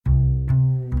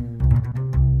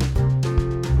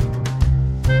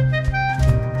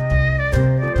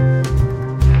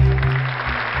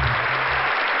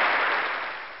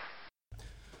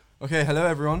Okay, hello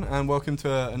everyone, and welcome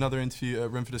to another interview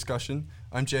at Room for Discussion.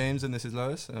 I'm James, and this is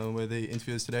Lois. We're the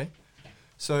interviewers today.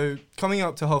 So, coming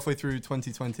up to halfway through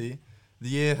 2020, the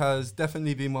year has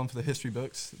definitely been one for the history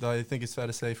books, though I think it's fair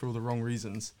to say for all the wrong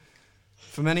reasons.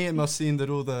 For many, it must seem that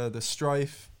all the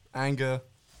strife, anger,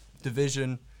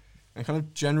 division, and kind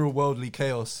of general worldly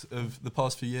chaos of the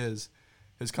past few years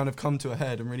has kind of come to a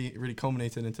head and really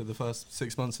culminated into the first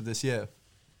 6 months of this year.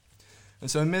 And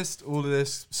so amidst all of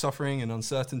this suffering and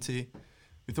uncertainty,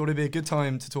 we thought it'd be a good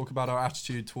time to talk about our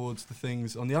attitude towards the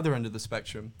things on the other end of the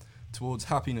spectrum, towards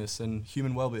happiness and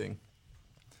human well-being.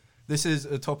 This is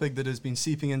a topic that has been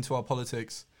seeping into our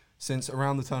politics since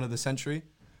around the turn of the century,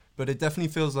 but it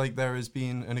definitely feels like there has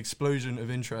been an explosion of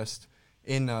interest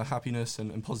in happiness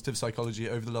and positive psychology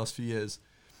over the last few years,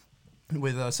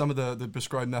 with some of the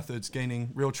prescribed methods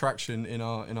gaining real traction in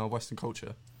our Western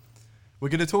culture. We're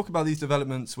going to talk about these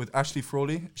developments with Ashley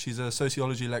Frawley. She's a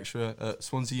sociology lecturer at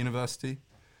Swansea University.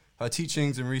 Her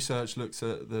teachings and research looks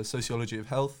at the sociology of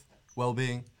health,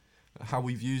 well-being, how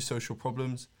we view social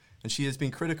problems, and she has been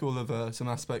critical of some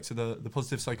aspects of the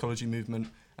positive psychology movement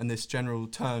and this general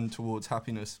turn towards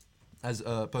happiness as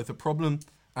both a problem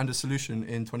and a solution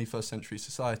in 21st century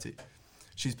society.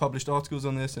 She's published articles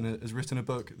on this and has written a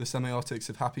book, The Semiotics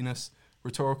of Happiness,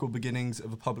 Rhetorical Beginnings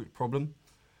of a Public Problem,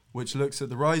 which looks at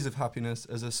the rise of happiness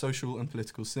as a social and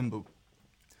political symbol.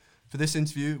 For this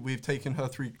interview, we've taken her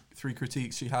three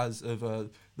critiques she has of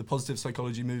the positive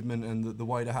psychology movement and the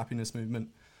wider happiness movement,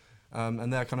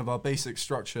 and they're kind of our basic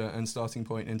structure and starting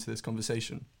point into this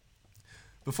conversation.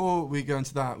 Before we go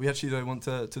into that, we actually want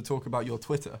to talk about your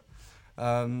Twitter.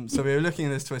 So we were looking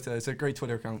at this Twitter. It's a great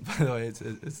Twitter account, by the way.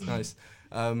 It's nice.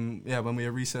 When we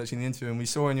were researching the interview, and we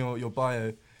saw in your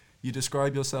bio, you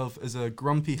describe yourself as a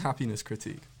grumpy happiness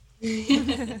critique.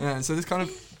 So this kind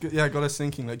of got us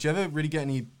thinking, like, do you ever really get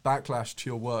any backlash to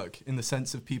your work in the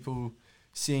sense of people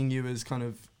seeing you as kind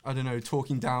of, I don't know,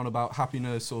 talking down about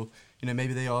happiness, or, you know,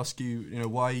 maybe they ask you, you know,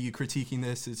 why are you critiquing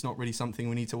this? It's not really something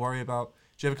we need to worry about.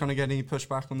 Do you ever kind of get any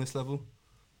pushback on this level?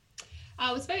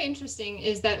 What's very interesting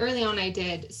is that early on I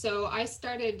did. So I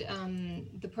started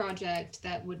the project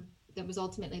that was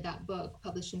ultimately that book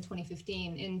published in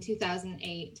 2015 in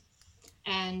 2008.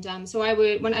 And so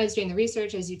when I was doing the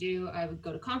research, as you do, I would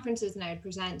go to conferences and I would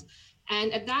present.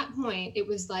 And at that point, it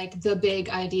was like the big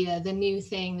idea, the new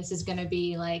thing. This is going to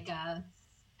be like,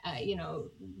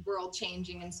 world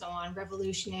changing and so on,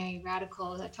 revolutionary,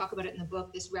 radical. I talk about it in the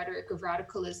book, this rhetoric of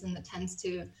radicalism that tends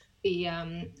to be,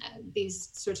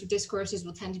 these sorts of discourses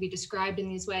will tend to be described in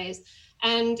these ways.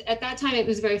 And at that time, it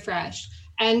was very fresh.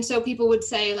 And so people would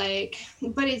say, like,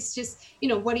 but it's just,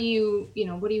 what do you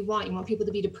want? You want people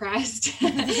to be depressed?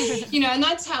 And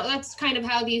that's kind of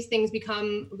how these things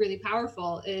become really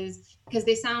powerful, is because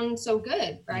they sound so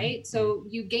good, right? Mm-hmm. So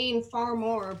you gain far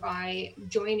more by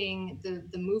joining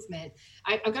the movement.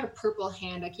 I've got a purple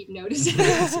hand, I keep noticing.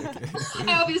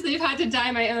 I obviously have had to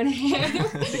dye my own hair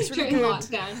during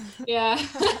lockdown. Yeah.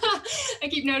 I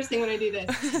keep noticing when I do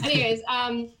this. Anyways,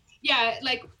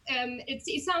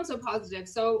 it sounds so positive.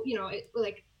 So,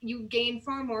 you gain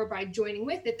far more by joining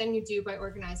with it than you do by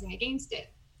organizing against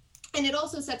it. And it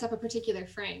also sets up a particular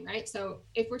frame, right? So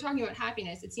if we're talking about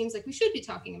happiness, it seems like we should be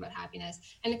talking about happiness.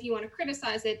 And if you want to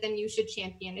criticize it, then you should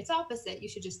champion its opposite. You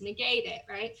should just negate it,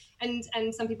 right?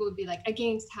 And some people would be like,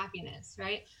 against happiness,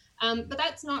 right? But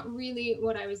that's not really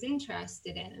what I was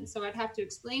interested in. And so I'd have to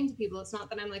explain to people, it's not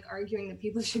that I'm like arguing that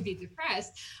people should be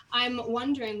depressed. I'm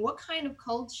wondering what kind of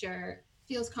culture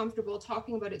feels comfortable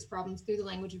talking about its problems through the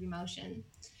language of emotion,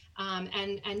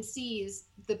 and sees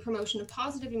the promotion of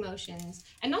positive emotions,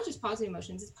 and not just positive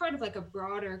emotions. It's part of like a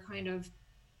broader kind of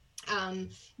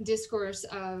discourse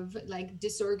of like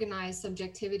disorganized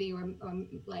subjectivity or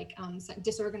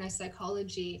disorganized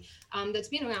psychology that's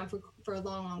been around for a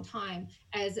long time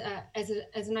as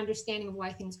an understanding of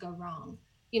why things go wrong.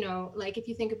 Like if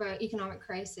you think about economic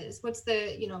crisis, what's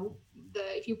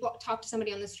if you talk to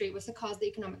somebody on the street, what's the cause of the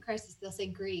economic crisis? They'll say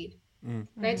greed, right?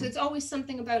 Mm-hmm. So it's always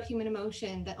something about human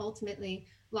emotion that ultimately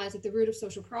lies at the root of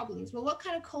social problems. Well, what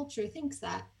kind of culture thinks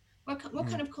that? What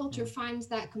kind of culture finds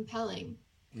that compelling?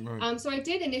 Right. So I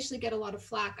did initially get a lot of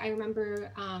flack. I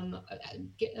remember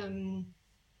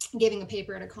giving a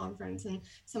paper at a conference, and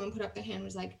someone put up their hand and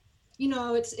was like,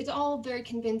 it's all very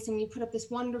convincing. You put up this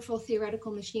wonderful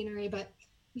theoretical machinery, but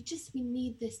we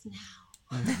need this now.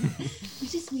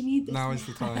 we need this now is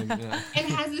the time. Yeah. It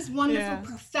has this wonderful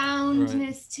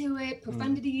profoundness to it,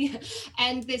 profundity,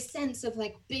 and this sense of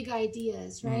like big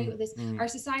ideas, right? Our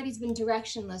society's been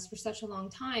directionless for such a long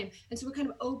time, and so we're kind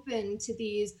of open to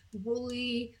these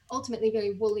woolly, ultimately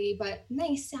very woolly, but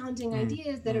nice sounding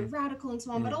ideas that are radical and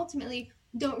so on. But ultimately,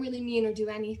 don't really mean or do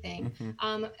anything.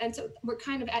 And so we're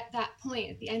kind of at that point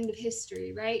at the end of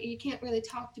history, right? You can't really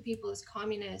talk to people as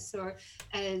communists or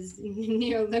as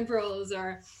neoliberals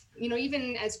or, you know,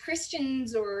 even as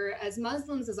Christians or as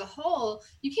Muslims as a whole.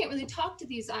 You can't really talk to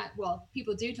these, well,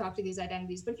 people do talk to these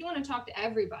identities, but if you want to talk to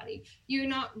everybody, you're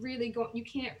not really going, you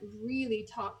can't really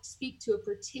speak to a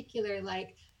particular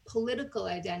like political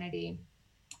identity.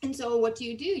 And so what do?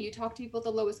 You talk to people at the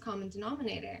lowest common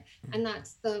denominator, and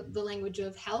that's the language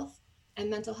of health and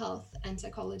mental health and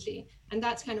psychology. And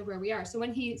that's kind of where we are. So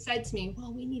when he said to me,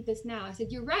 well, we need this now, I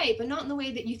said, you're right, but not in the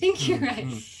way that you think you're right.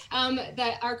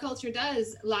 That our culture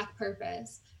does lack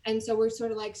purpose. And so we're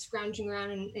sort of like scrounging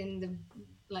around in the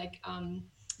like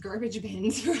garbage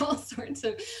bins for all sorts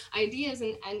of ideas.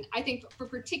 And I think for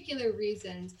particular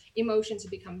reasons, emotions have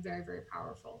become very, very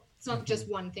powerful. It's not just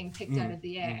one thing picked out of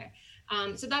the air.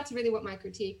 So that's really what my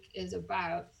critique is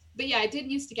about. But yeah, I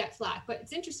did used to get flack, but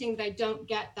it's interesting that I don't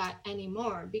get that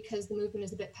anymore because the movement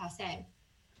is a bit passé.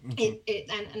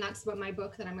 And that's what my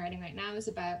book that I'm writing right now is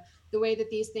about, the way that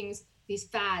these things, these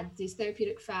fads, these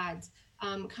therapeutic fads,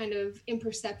 kind of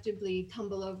imperceptibly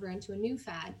tumble over into a new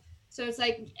fad. So it's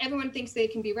like everyone thinks they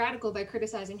can be radical by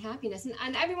criticizing happiness,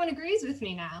 and everyone agrees with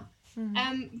me now.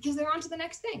 Because they're on to the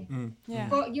next thing. Yeah.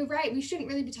 Well, you're right. We shouldn't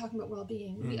really be talking about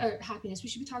well-being or happiness. We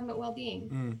should be talking about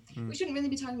well-being. We shouldn't really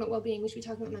be talking about well-being. We should be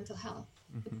talking about mental health,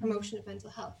 the promotion of mental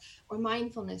health, or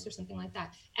mindfulness, or something like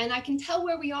that. And I can tell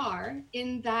where we are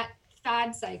in that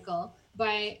fad cycle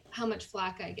by how much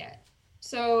flack I get.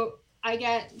 So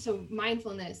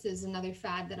mindfulness is another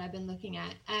fad that I've been looking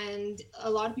at, and a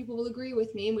lot of people will agree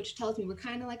with me, which tells me we're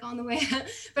kind of like on the way out,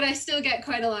 but I still get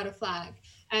quite a lot of flack.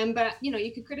 But you know,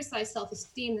 you could criticize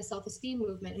self-esteem, the self-esteem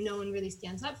movement, and no one really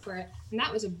stands up for it. And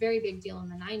that was a very big deal in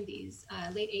the 90s,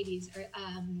 late 80s, or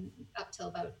up till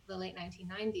about the late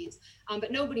 1990s.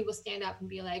 But nobody will stand up and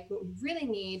be like, what we really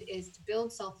need is to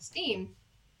build self-esteem,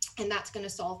 and that's going to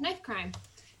solve knife crime.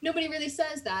 Nobody really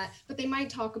says that, but they might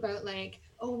talk about like,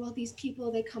 oh, well, these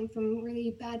people, they come from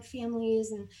really bad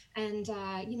families, and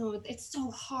you know, it's so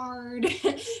hard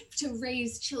to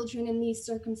raise children in these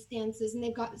circumstances, and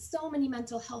they've got so many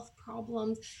mental health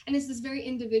problems. And it's this very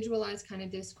individualized kind of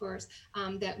discourse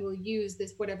that will use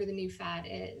this, whatever the new fad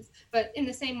is. But in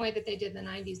the same way that they did in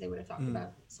the 90s, they would have talked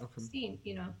about self-esteem,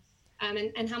 you know,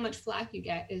 and how much flack you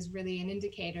get is really an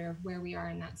indicator of where we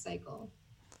are in that cycle.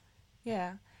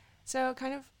 Yeah. So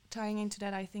kind of tying into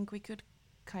that, I think we could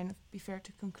kind of be fair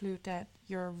to conclude that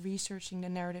you're researching the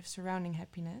narrative surrounding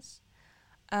happiness.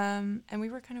 And we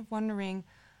were kind of wondering,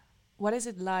 what is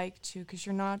it like to, because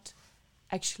you're not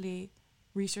actually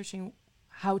researching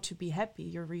how to be happy,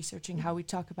 you're researching how we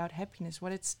talk about happiness.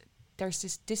 There's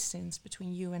this distance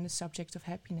between you and the subject of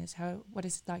happiness. What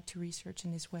is it like to research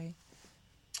in this way?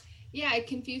 Yeah, it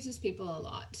confuses people a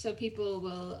lot. So people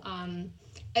will,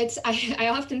 I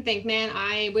often think, man,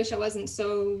 I wish I wasn't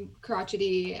so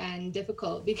crotchety and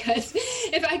difficult, because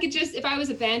if I was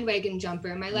a bandwagon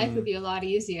jumper, my life would be a lot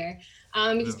easier.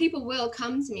 Because people will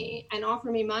come to me and offer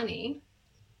me money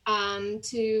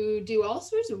to do all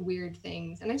sorts of weird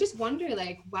things. And I just wonder,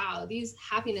 like, wow, these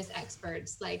happiness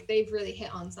experts, like, they've really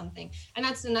hit on something. And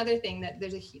that's another thing that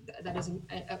that is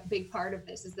a big part of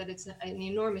this, is that it's an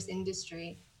enormous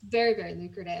industry, very, very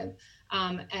lucrative.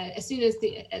 As soon as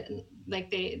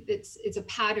it's a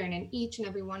pattern in each and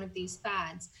every one of these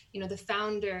fads. You know, the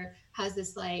founder has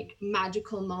this like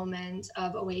magical moment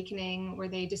of awakening where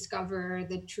they discover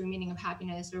the true meaning of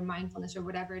happiness or mindfulness or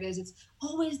whatever it is. It's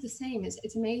always the same.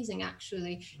 It's amazing,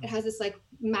 actually. It has this like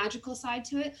magical side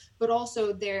to it, but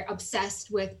also they're obsessed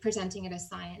with presenting it as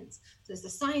science. So there's the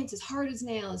science as hard as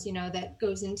nails, you know, that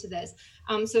goes into this.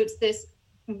 So it's this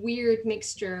weird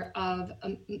mixture of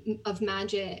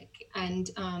magic and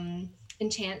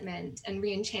enchantment and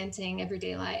re-enchanting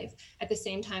everyday life at the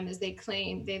same time as they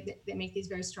claim they make these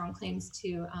very strong claims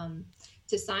to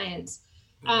science.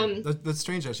 That's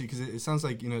strange, actually, because it sounds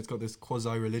like, you know, it's got this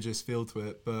quasi-religious feel to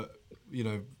it, but, you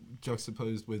know,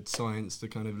 juxtaposed with science to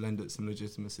kind of lend it some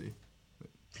legitimacy.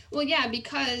 Well, yeah,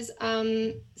 because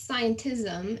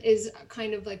scientism is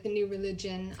kind of like the new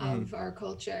religion of our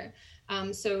culture.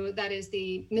 So that is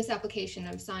the misapplication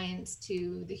of science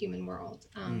to the human world.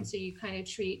 So you kind of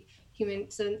treat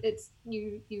human, so it's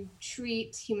you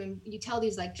treat human, you tell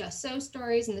these like just so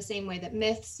stories in the same way that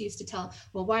myths used to tell,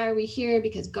 well, why are we here?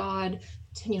 Because God,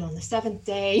 you know, on the seventh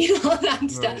day, you know, all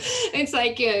that stuff. It's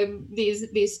like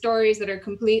these stories that are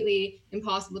completely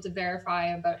impossible to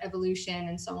verify about evolution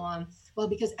and so on. Well,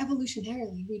 because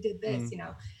evolutionarily we did this, you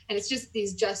know, and it's just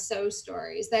these just so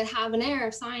stories that have an air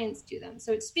of science to them.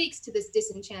 So it speaks to this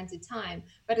disenchanted time,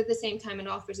 but at the same time, it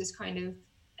offers this kind of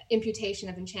imputation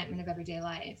of enchantment of everyday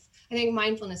life. I think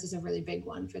mindfulness is a really big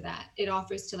one for that. It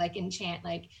offers to like enchant,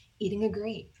 like eating a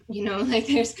grape, you know, like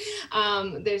there's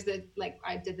the, like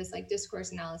I did this like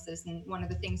discourse analysis, and one of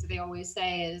the things that they always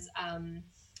say is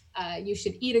you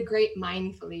should eat a grape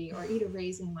mindfully, or eat a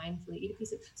raisin mindfully, eat a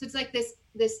piece of, so it's like this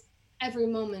every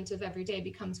moment of every day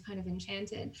becomes kind of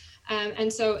enchanted.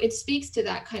 And so it speaks to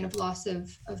that kind of loss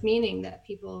of meaning that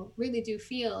people really do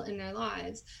feel in their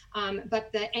lives.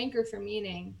 But the anchor for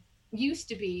meaning used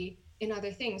to be in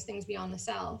other things beyond the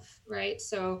self, right?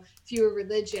 So if you were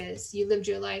religious, you lived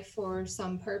your life for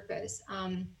some purpose.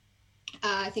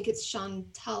 I think it's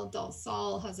Chantal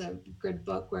Delsol has a good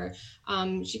book where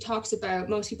she talks about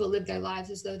most people live their lives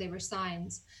as though they were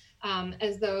signs.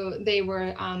 As though they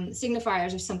were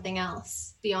signifiers of something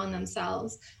else beyond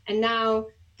themselves. And now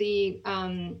the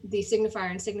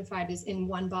signifier and signified is in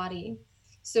one body.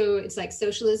 So it's like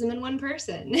socialism in one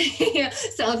person,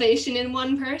 salvation in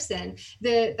one person.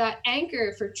 That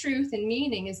anchor for truth and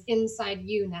meaning is inside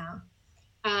you now.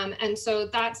 And so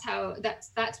that's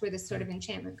where this sort of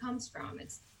enchantment comes from.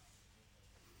 It's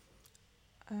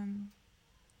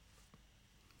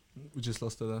we just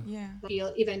lost her there. Yeah.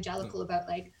 Feel evangelical about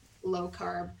like low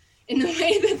carb in the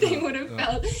way that they would have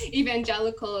felt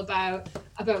evangelical about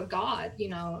God, you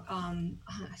know,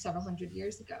 several hundred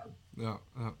years ago. Yeah.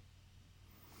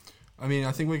 I mean,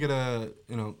 I think we're gonna,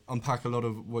 you know, unpack a lot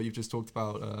of what you've just talked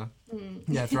about,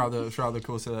 throughout the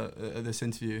course of this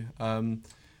interview.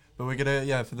 But we're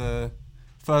gonna, for the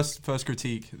first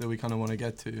critique that we kind of want to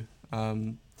get to.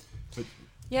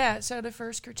 So the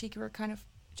first critique, we're kind of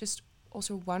just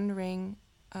also wondering.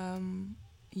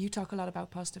 You talk a lot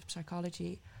about positive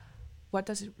psychology. What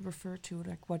does it refer to?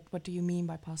 Like, what do you mean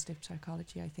by positive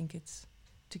psychology? I think it's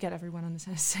to get everyone on the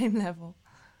same level.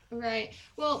 Right.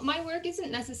 Well, my work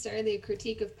isn't necessarily a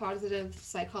critique of positive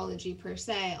psychology per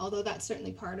se, although that's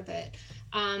certainly part of it.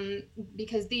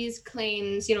 Because these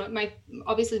claims, you know, my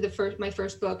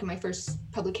first book and my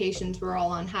first publications were all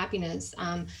on happiness.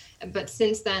 But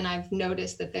since then, I've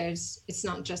noticed that it's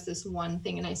not just this one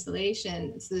thing in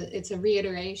isolation. It's a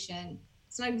reiteration.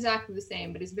 It's not exactly the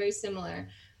same, but it's very similar,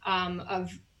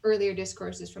 of earlier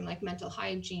discourses from like mental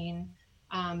hygiene,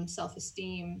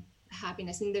 self-esteem,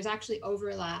 happiness. And there's actually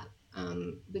overlap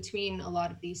between a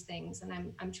lot of these things.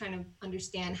 And I'm trying to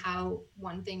understand how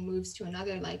one thing moves to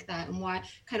another like that, and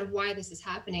why this is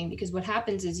happening. Because what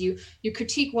happens is you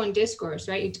critique one discourse,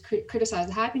 right? You criticize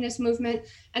the happiness movement,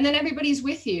 and then everybody's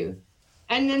with you.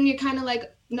 And then you're kind of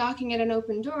like knocking at an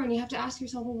open door, and you have to ask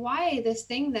yourself, well, why this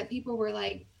thing that people were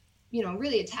like, you know,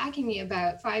 really attacking me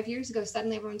about 5 years ago,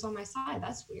 suddenly everyone's on my side?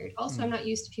 That's weird. Also, I'm not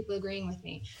used to people agreeing with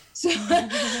me. So,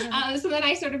 so then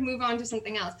I sort of move on to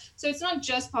something else. So it's not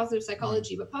just positive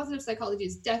psychology, but positive psychology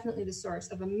is definitely the source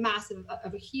of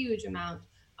a huge amount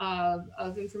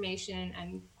of information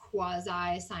and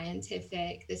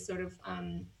quasi-scientific, this sort of,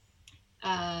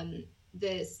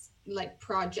 this like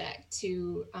project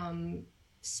to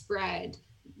spread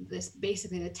this,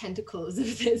 basically the tentacles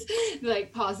of this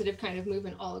like positive kind of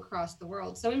movement all across the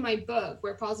world. So in my book,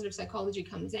 where positive psychology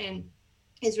comes in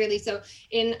is really, so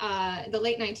in the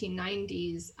late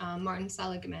 1990s, Martin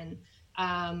Seligman,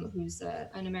 who's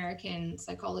an American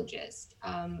psychologist,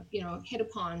 you know, hit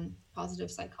upon positive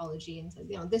psychology and said,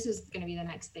 you know, this is going to be the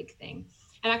next big thing.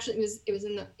 And actually, it was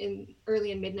in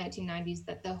early and mid 1990s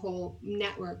that the whole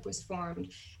network was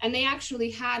formed. And they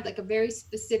actually had like a very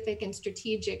specific and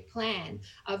strategic plan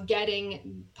of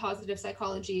getting positive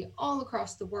psychology all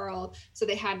across the world. So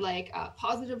they had like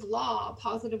positive law,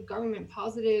 positive government,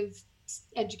 positive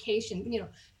education. You know,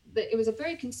 it was a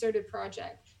very concerted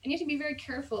project. And you have to be very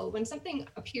careful when something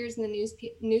appears in the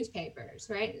newspapers,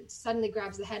 right? It suddenly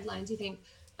grabs the headlines. You think,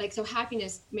 like, so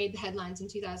happiness made the headlines in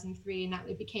 2003,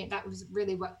 and that was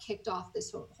really what kicked off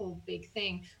this whole big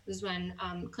thing, was when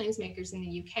claims makers in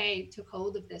the UK took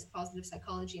hold of this positive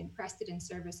psychology and pressed it in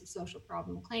service of social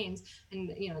problem claims.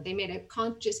 And, you know, they made a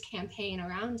conscious campaign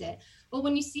around it. Well,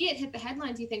 when you see it hit the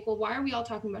headlines, you think, well, why are we all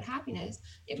talking about happiness?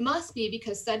 It must be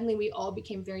because suddenly we all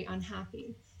became very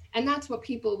unhappy. And that's what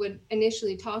people would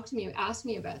initially ask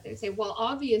me about. They'd say, well,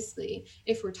 obviously,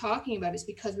 if we're talking about it, it's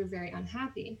because we're very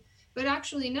unhappy. But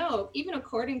actually, no, even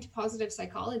according to positive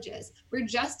psychologists, we're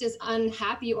just as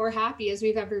unhappy or happy as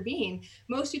we've ever been.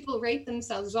 Most people rate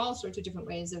themselves, there's all sorts of different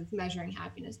ways of measuring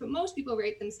happiness, but most people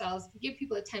rate themselves, if you give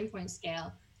people a 10-point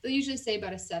scale, they'll usually say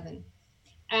about a 7.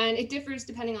 And it differs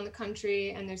depending on the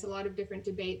country. And there's a lot of different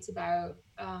debates about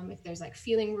if there's like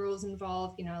feeling rules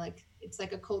involved, you know, like it's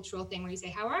like a cultural thing where you say,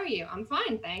 how are you? I'm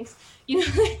fine, thanks. You know,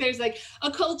 like there's like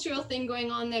a cultural thing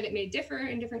going on that it may differ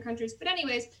in different countries. But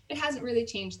anyways, it hasn't really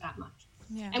changed that much.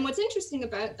 Yeah. And what's interesting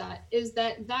about that is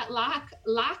that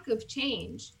lack of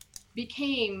change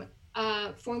became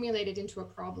formulated into a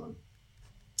problem.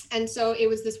 And so it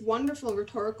was this wonderful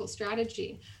rhetorical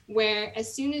strategy where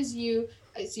as soon as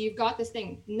so you've got this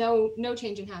thing, no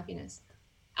change in happiness.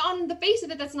 On the face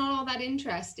of it, that's not all that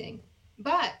interesting,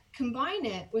 but combine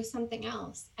it with something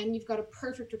else and you've got a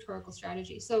perfect rhetorical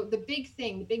strategy. So the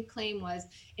big claim was,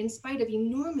 in spite of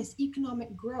enormous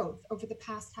economic growth over the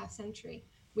past half century,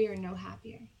 we are no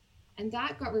happier. And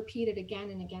that got repeated again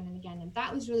and again and again. And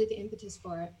that was really the impetus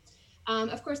for it.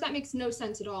 Of course, that makes no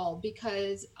sense at all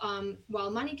because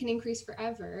while money can increase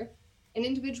forever, an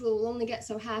individual will only get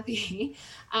so happy.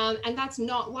 And that's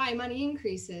not why money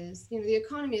increases. The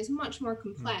economy is much more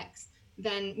complex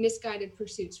than misguided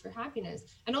pursuits for happiness.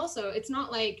 And also, it's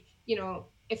not like,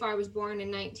 if I was born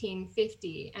in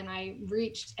 1950 and I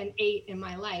reached an 8 in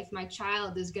my life, my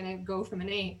child is going to go from an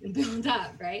 8 and build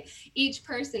up, right? Each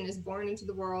person is born into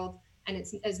the world and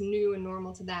it's as new and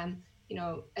normal to them,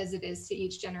 as it is to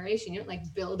each generation. You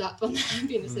don't build up on the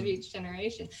happiness of each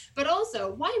generation. But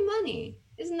also, why money?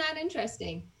 Isn't that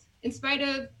interesting? In spite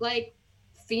of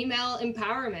female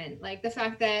empowerment, the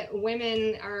fact that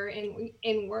women are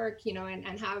in work,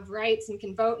 and have rights and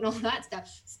can vote and all that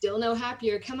stuff, still no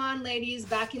happier. Come on, ladies,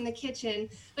 back in the kitchen.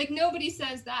 Nobody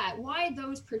says that. Why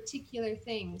those particular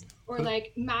things? Or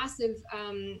massive,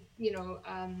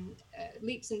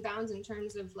 leaps and bounds in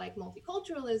terms of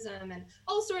multiculturalism and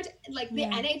all sorts, the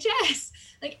NHS,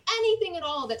 anything at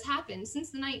all that's happened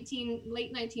since the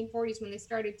late 1940s when they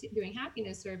started doing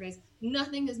happiness surveys.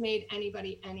 Nothing has made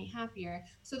anybody any happier.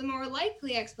 So the more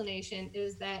likely explanation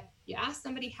is that you ask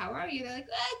somebody, how are you? They're like,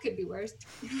 it could be worse.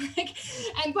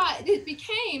 But it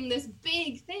became this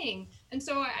big thing. And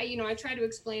so I try to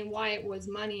explain why it was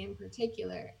money in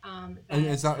particular. And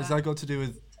has that got to do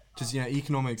with just,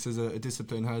 economics as a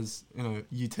discipline has,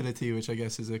 utility, which I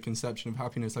guess is a conception of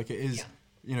happiness. It is,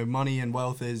 money and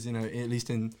wealth is, at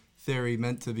least in theory,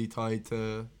 meant to be tied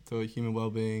to human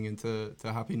well-being and to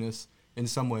happiness in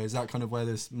some way. Is that kind of where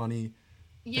this money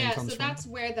thing comes from? That's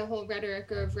where the whole rhetoric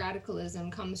of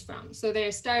radicalism comes from. So they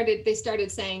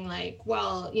started saying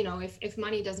if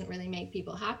money doesn't really make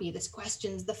people happy, this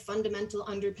questions the fundamental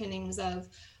underpinnings of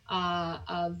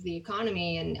the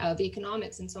economy and of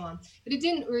economics and so on. But it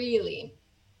didn't really,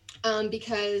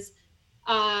 because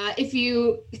if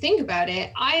you think about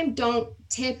it, I don't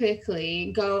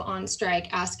typically go on strike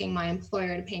asking my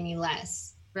employer to pay me less.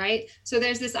 Right. So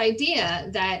there's this idea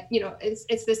that,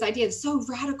 it's this idea that's so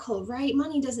radical, right?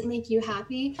 Money doesn't make you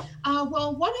happy.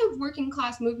 Well, what have working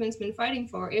class movements been fighting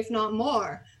for, if not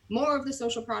more of the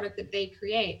social product that they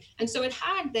create? And so it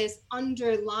had this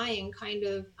underlying kind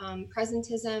of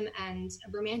presentism and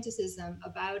romanticism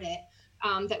about it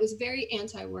that was very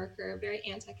anti-worker, very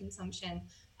anti-consumption.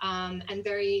 And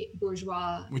very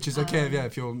bourgeois. Which is okay,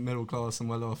 if you're middle class and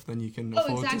well off, then you can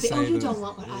afford to say you don't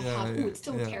want what I have. It's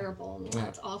so terrible.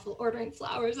 It's awful. Ordering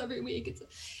flowers every week. It's,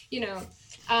 you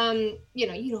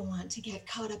don't want to get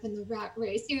caught up in the rat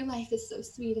race. Your life is so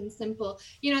sweet and simple.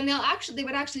 And they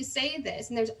would actually say this.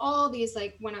 And there's all these,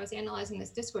 when I was analyzing this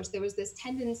discourse, there was this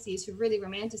tendency to really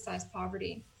romanticize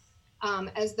poverty,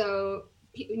 as though,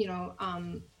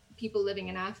 people living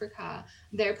in Africa,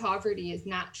 their poverty is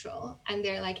natural and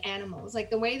they're like animals.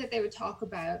 The way that they would talk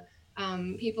about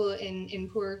people in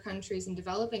poorer countries and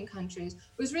developing countries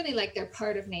was really they're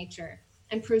part of nature,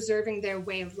 and preserving their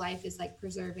way of life is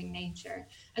preserving nature.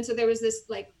 And so there was this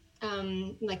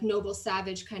noble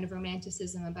savage kind of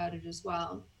romanticism about it as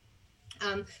well.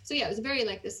 It was very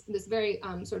this very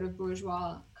sort of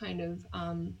bourgeois kind of,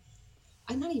 I'm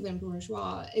not even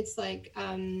bourgeois. It's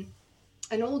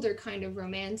an older kind of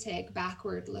romantic,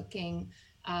 backward-looking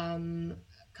kind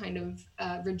of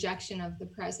rejection of the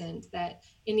present, that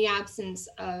in the absence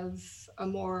of a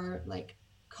more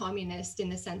communist, in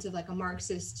the sense of a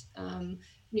Marxist,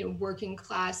 working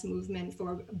class movement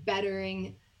for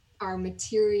bettering our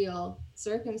material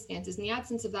circumstances, in the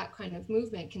absence of that kind of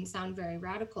movement can sound very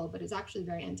radical, but is actually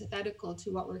very antithetical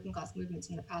to what working class movements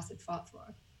in the past had fought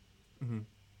for. Mm-hmm.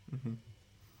 Mm-hmm.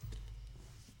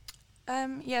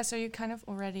 So you kind of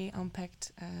already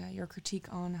unpacked your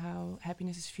critique on how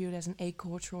happiness is viewed as an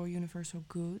acultural universal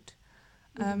good.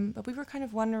 But we were kind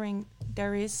of wondering,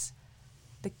 there is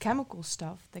the chemical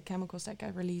stuff, the chemicals that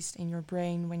get released in your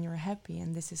brain when you're happy,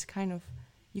 and this is kind of,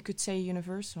 you could say,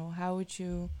 universal. How would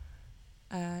you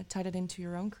tie that into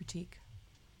your own critique?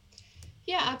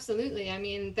 Yeah, absolutely. I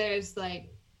mean, there's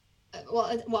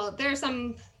there are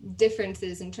some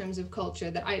differences in terms of culture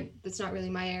that's not really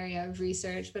my area of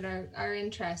research, but are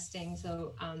interesting.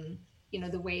 So,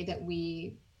 the way that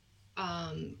we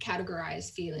categorize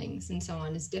feelings and so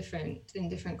on is different in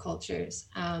different cultures,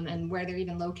 and where they're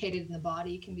even located in the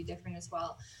body can be different as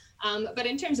well. But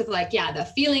in terms of like, yeah, the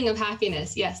feeling of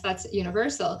happiness, yes, that's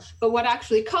universal. But what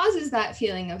actually causes that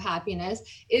feeling of happiness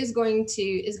is going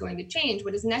to change.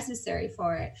 What is necessary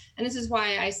for it, and this is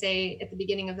why I say at the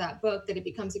beginning of that book that it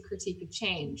becomes a critique of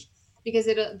change, because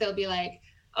they'll be like,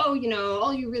 oh,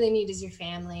 all you really need is your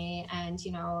family, and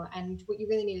and what you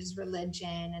really need is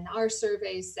religion, and our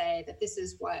surveys say that this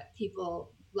is what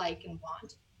people like and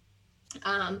want.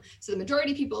 So the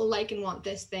majority of people like and want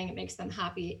this thing, it makes them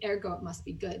happy, ergo it must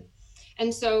be good.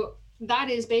 And so that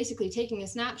is basically taking a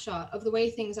snapshot of the way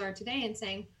things are today and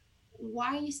saying,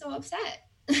 why are you so upset?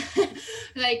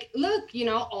 Like, look,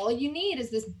 all you need is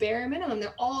this bare minimum.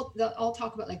 They'll all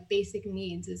talk about like basic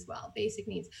needs as well, basic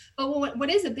needs. But what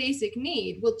is a basic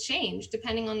need will change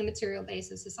depending on the material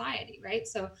base of society, right?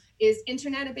 So is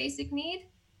internet a basic need?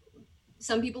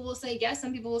 Some people will say yes,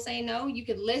 some people will say no. You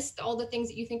could list all the things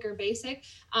that you think are basic,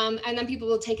 and then people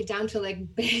will take it down to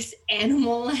like base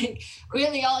animal, like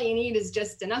really all you need is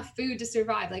just enough food to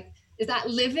survive. Like, is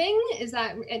that living? Is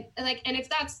that and if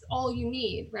that's all you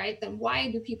need, right, then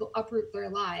why do people uproot their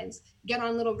lives, get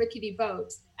on little rickety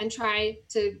boats and try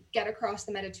to get across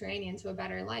the Mediterranean to a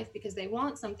better life? Because they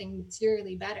want something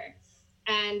materially better.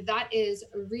 And that is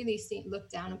really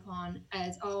looked down upon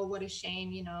as, oh, what a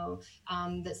shame,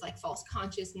 that's like false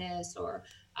consciousness, or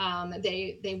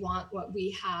they want what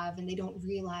we have and they don't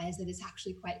realize that it's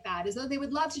actually quite bad, as though they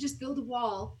would love to just build a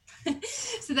wall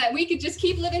so that we could just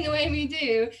keep living the way we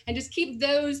do and just keep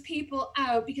those people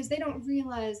out, because they don't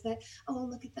realize that, oh,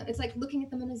 look at them. It's like looking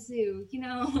at them in a zoo,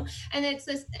 and it's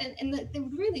this, and they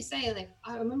would really say, like,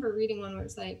 I remember reading one where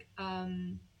it's like,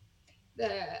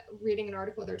 reading an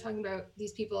article, they're talking about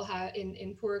these people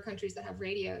in poorer countries that have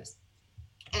radios,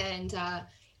 and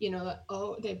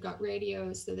they've got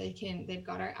radios so they've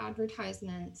got our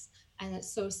advertisements, and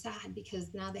it's so sad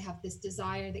because now they have this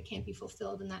desire that can't be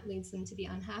fulfilled, and that leads them to be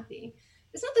unhappy.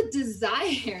 It's not the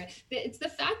desire, it's the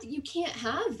fact that you can't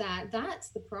have that. That's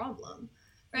the problem,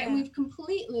 right? Yeah. And we've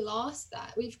completely lost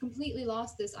that. We've completely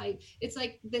lost this. It's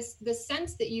like this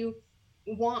sense that you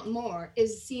want more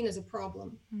is seen as a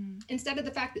problem, instead of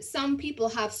the fact that some people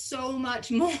have so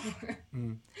much more.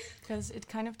 Because it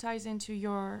kind of ties into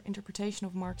your interpretation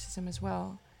of Marxism as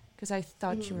well, because I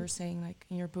thought you were saying, like,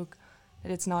 in your book,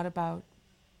 that it's not about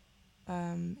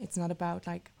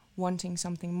like wanting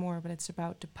something more, but it's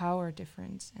about the power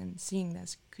difference and seeing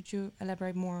this. Could you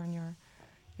elaborate more on your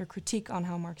critique on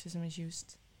how Marxism is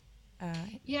used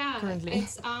currently?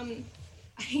 It's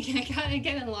I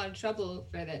get in a lot of trouble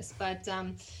for this, but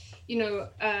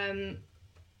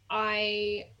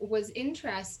I was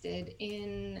interested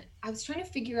in, I was trying to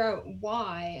figure out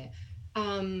why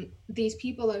these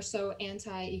people are so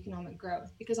anti-economic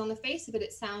growth, because on the face of it,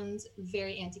 it sounds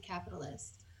very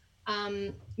anti-capitalist,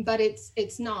 but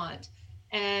it's not.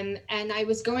 And I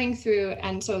was going through,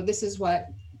 and so this is what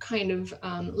kind of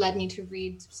led me to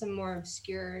read some more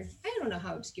obscure, I don't know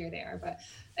how obscure they are, but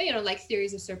like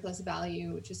Theories of Surplus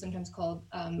Value, which is sometimes called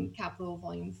Capital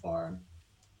Volume 4.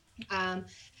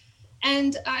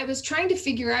 And I was trying to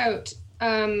figure out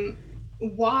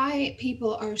why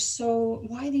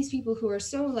these people who are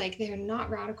so, like, they're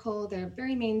not radical, they're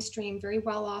very mainstream, very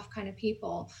well-off kind of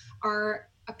people, are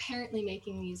apparently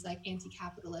making these like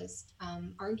anti-capitalist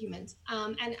arguments.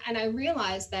 And I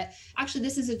realized that actually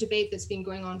this is a debate that's been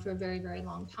going on for a very, very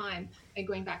long time,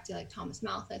 going back to like Thomas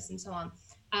Malthus and so on.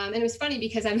 And it was funny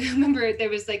because I remember there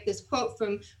was like this quote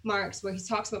from Marx where he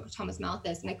talks about Thomas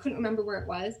Malthus, and I couldn't remember where it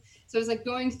was. So I was like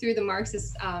going through the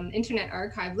Marxist internet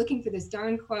archive looking for this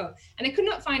darn quote, and I could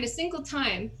not find a single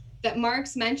time that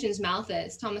Marx mentions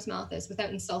Thomas Malthus, without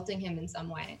insulting him in some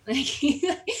way. Like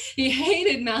he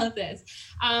hated Malthus.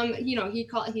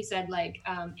 He said like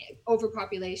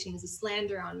overpopulation is a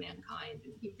slander on mankind.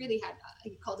 And he really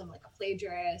he called him like a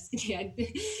plagiarist.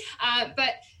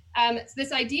 It's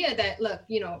this idea that, look,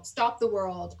 stop the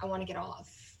world, I want to get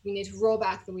off. We need to roll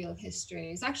back the wheel of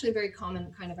history. It's actually a very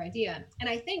common kind of idea. And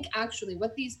I think actually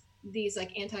what these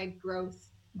like anti-growth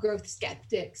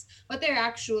skeptics, what they're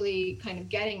actually kind of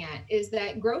getting at is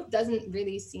that growth doesn't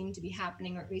really seem to be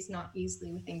happening, or at least not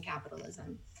easily, within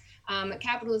capitalism.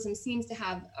 Capitalism seems to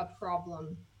have a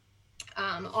problem,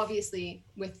 obviously,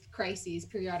 with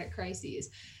periodic crises.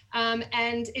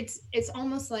 And it's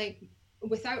almost like,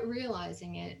 without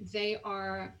realizing it, they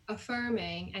are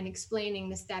affirming and explaining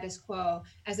the status quo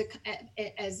as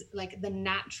like the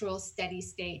natural steady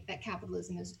state that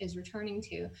capitalism is returning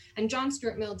to. And John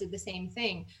Stuart Mill did the same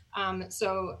thing.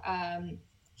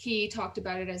 He talked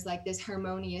about it as like this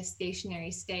harmonious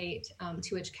stationary state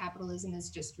to which capitalism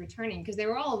is just returning, because they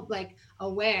were all like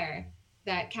aware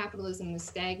that capitalism was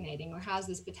stagnating, or has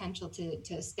this potential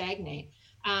to stagnate.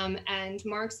 And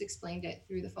Marx explained it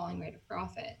through the falling rate of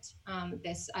profit,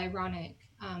 this ironic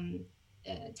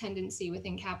tendency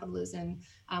within capitalism,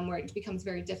 where it becomes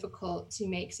very difficult to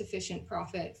make sufficient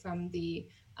profit from the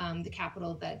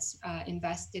capital that's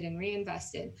invested and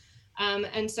reinvested.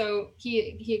 And so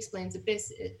he explains that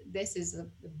this is a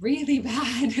really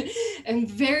bad and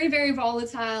very, very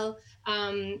volatile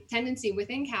tendency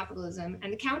within capitalism,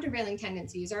 and the countervailing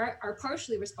tendencies are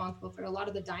partially responsible for a lot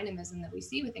of the dynamism that we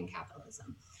see within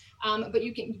capitalism. But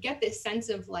you get this sense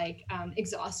of like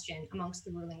exhaustion amongst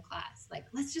the ruling class. Like,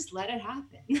 let's just let it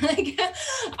happen. Like,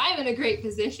 I'm in a great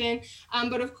position.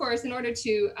 But of course, in order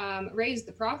to raise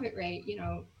the profit rate,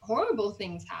 horrible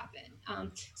things happen.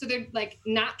 So they're like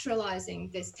naturalizing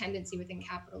this tendency within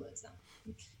capitalism.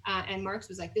 And Marx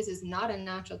was like, this is not a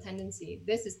natural tendency.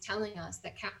 This is telling us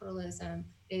that capitalism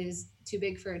is too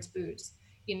big for its boots.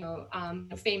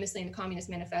 Famously in the Communist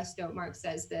Manifesto, Marx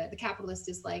says that the capitalist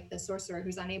is like the sorcerer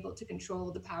who's unable to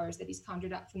control the powers that he's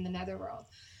conjured up from the netherworld.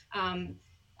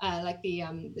 Like the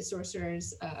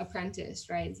sorcerer's apprentice,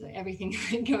 right? So everything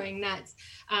going nuts.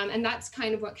 And that's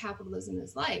kind of what capitalism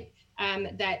is like.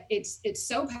 That it's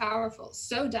so powerful,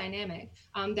 so dynamic,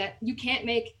 that you can't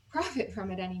make profit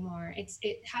from it anymore.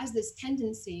 It has this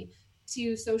tendency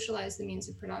to socialize the means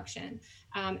of production.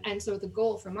 And so the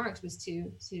goal for Marx was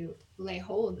to lay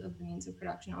hold of the means of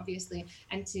production, obviously,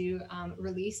 and to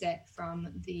release it from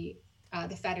the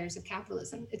fetters of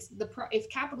capitalism. If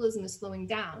capitalism is slowing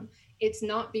down, it's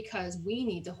not because we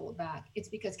need to hold back. It's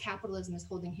because capitalism is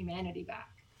holding humanity back.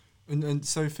 And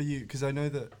so for you, because I know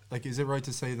that, like, is it right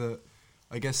to say that,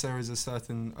 I guess there is a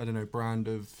certain, brand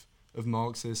of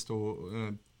Marxist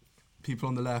or people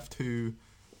on the left who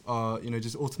are,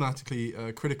 just automatically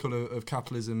critical of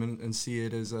capitalism and see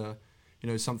it as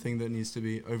something that needs to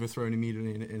be overthrown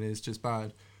immediately and is just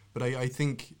bad. But I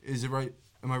think, is it right?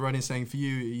 Am I right in saying for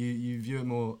you view it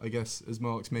more, I guess, as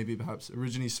Marx maybe perhaps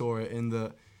originally saw it, in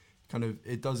that kind of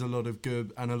it does a lot of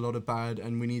good and a lot of bad,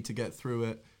 and we need to get through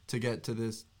it to get to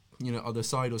this, other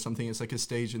side or something. It's like a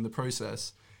stage in the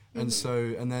process. Mm-hmm. And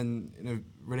so, and then,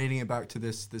 relating it back to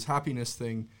this happiness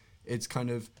thing, it's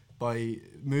kind of by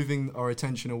moving our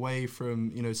attention away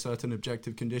from, certain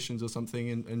objective conditions or something,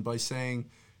 and by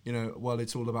saying, well,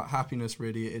 it's all about happiness,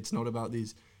 really, it's not about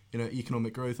these,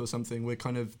 economic growth or something, we're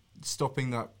kind of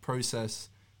stopping that process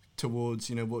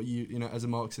towards, what you, as a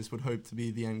Marxist would hope to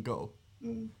be the end goal.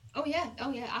 Mm. Oh yeah,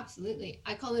 absolutely.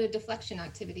 I call it a deflection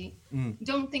activity.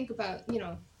 Don't think about,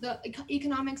 the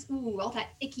economics, all that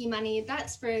icky money,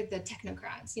 that's for the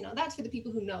technocrats, that's for the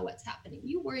people who know what's happening.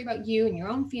 You worry about you and your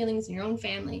own feelings and your own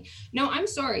family. No, I'm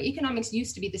sorry, economics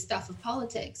used to be the stuff of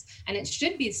politics, and it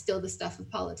should be still the stuff of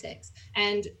politics.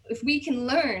 And if we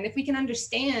can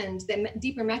understand the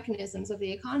deeper mechanisms of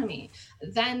the economy,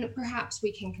 then perhaps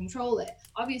we can control it.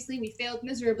 Obviously, we failed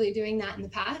miserably doing that in the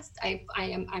past.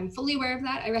 I'm fully aware of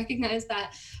that. I recognize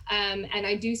that, and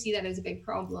I do see that as a big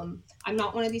problem. I'm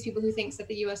not one of these people who thinks that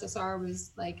the USSR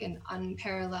was like an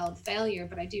unparalleled failure,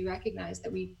 but I do recognize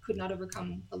that we could not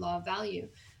overcome the law of value.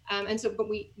 But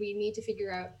we need to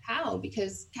figure out how,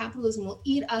 because capitalism will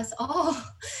eat us all.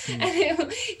 And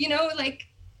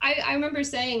I remember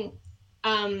saying,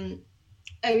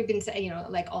 I've been saying,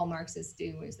 like all Marxists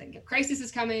do, is like, crisis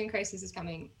is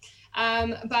coming.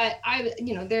 But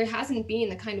there hasn't been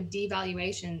the kind of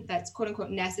devaluation that's quote unquote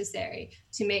necessary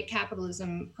to make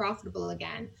capitalism profitable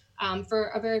again for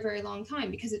a very, very long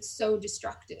time, because it's so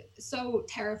destructive, so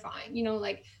terrifying. In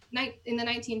the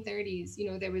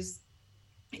 1930s, there was,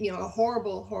 a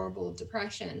horrible, horrible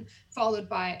depression followed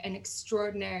by an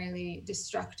extraordinarily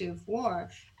destructive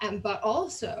war. But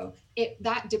also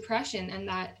that depression and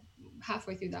that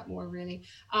halfway through that war really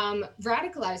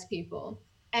radicalized people.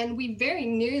 And we very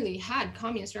nearly had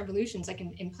communist revolutions, like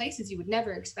in places you would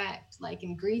never expect, like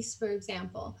in Greece, for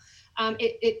example.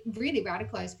 It really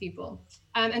radicalized people.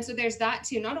 And so there's that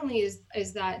too. Not only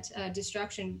is that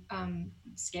destruction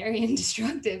scary and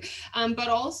destructive, but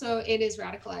also it is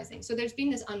radicalizing. So there's been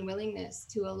this unwillingness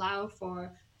to allow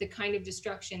for the kind of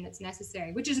destruction that's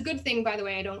necessary, which is a good thing, by the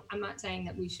way. I'm not saying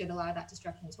that we should allow that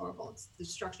destruction. It's horrible. It's the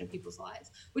destruction of people's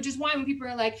lives, which is why when people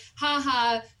are like,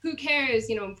 haha, who cares,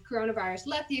 coronavirus,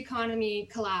 let the economy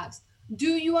collapse.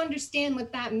 Do you understand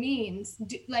what that means?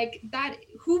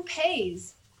 Who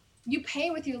pays? You pay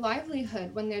with your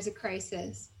livelihood when there's a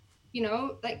crisis,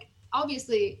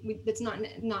 obviously that's not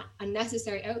a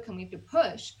necessary outcome. We have to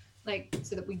push,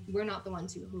 so that we're not the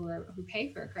ones who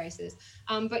pay for a crisis.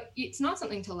 But it's not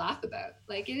something to laugh about.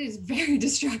 It is very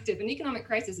destructive. An economic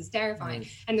crisis is terrifying.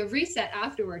 Right. And the reset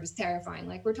afterward is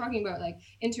terrifying. We're talking about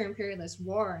inter-imperialist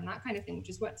war and that kind of thing, which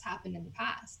is what's happened in the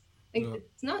past. Like, Yeah.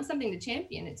 it's not something to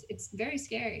champion. It's very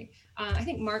scary. I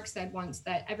think Marx said once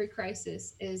that every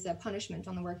crisis is a punishment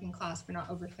on the working class for not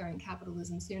overthrowing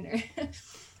capitalism sooner.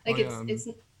 Like,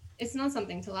 it's not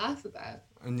something to laugh about.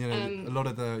 And a lot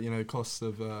of the costs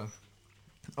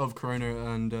of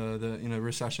Corona and the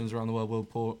recessions around the world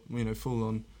will fall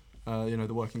on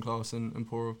the working class and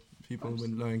poor people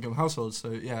with low income households.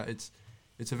 So yeah, it's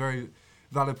a very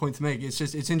valid point to make. It's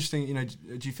interesting.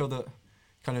 Do you feel that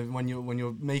kind of when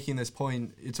you're making this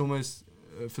point, it's almost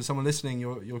for someone listening,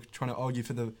 you're trying to argue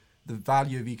for the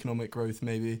value of economic growth,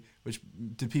 maybe, which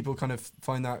do people kind of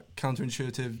find that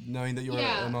counterintuitive, knowing that you're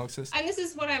a Marxist? And this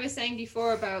is what I was saying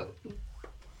before about,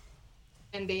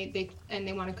 and they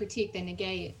want to critique, they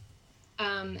negate.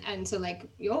 And so like,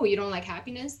 you don't like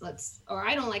happiness? Or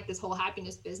I don't like this whole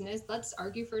happiness business. Let's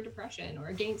argue for depression or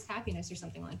against happiness or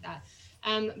something like that.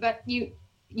 But you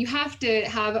have to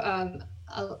have a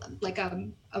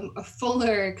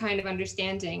fuller kind of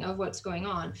understanding of what's going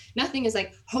on. Nothing is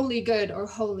like wholly good or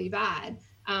wholly bad.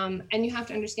 And you have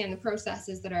to understand the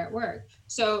processes that are at work.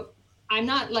 So I'm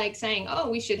not like saying,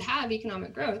 we should have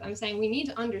economic growth. I'm saying we need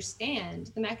to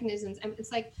understand the mechanisms. And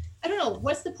it's like, I don't know,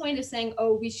 what's the point of saying,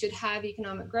 we should have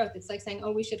economic growth? It's like saying,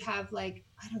 we should have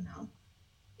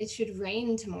it should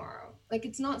rain tomorrow. Like,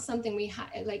 it's not something we have,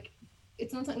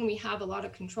 it's not something we have a lot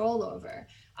of control over.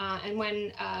 And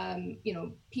when,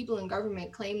 people in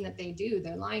government claim that they do,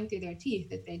 they're lying through their teeth.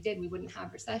 If they did, we wouldn't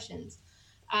have recessions.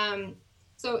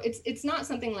 So it's not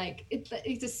something like,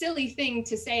 it's a silly thing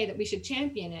to say that we should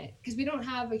champion it, because we don't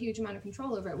have a huge amount of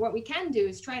control over it. What we can do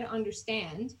is try to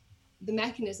understand the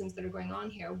mechanisms that are going on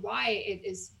here, why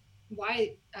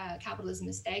capitalism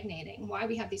is stagnating, why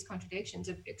we have these contradictions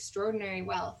of extraordinary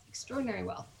wealth,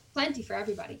 plenty for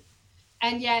everybody.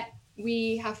 And yet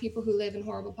we have people who live in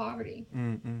horrible poverty.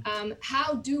 Mm-hmm.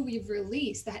 How do we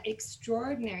release that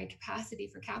extraordinary capacity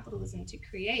for capitalism to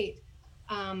create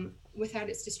without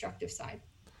its destructive side?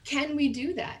 Can we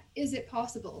do that? Is it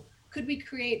possible? Could we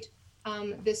create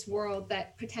this world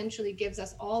that potentially gives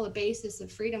us all a basis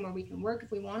of freedom, where we can work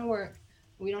if we want to work?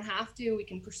 We don't have to. We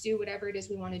can pursue whatever it is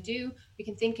we want to do. We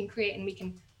can think and create, and we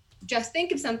can just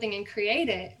think of something and create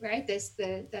it, right?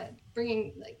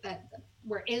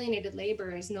 Where alienated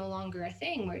labor is no longer a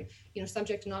thing, where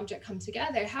subject and object come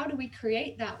together. How do we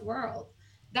create that world?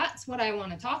 That's what I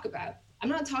want to talk about. I'm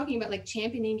not talking about like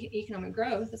championing economic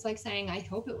growth. It's like saying, I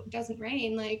hope it doesn't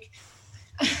rain. Like,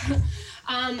 but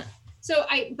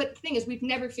the thing is, we've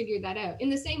never figured that out.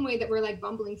 In the same way that we're like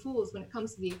bumbling fools when it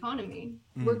comes to the economy,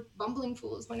 we're bumbling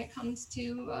fools when it comes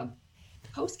to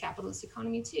post-capitalist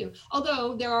economy too.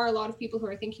 Although there are a lot of people who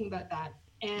are thinking about that,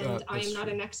 and I am not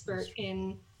an expert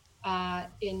in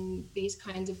these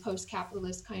kinds of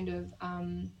post-capitalist kind of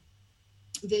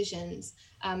visions.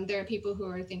 There are people who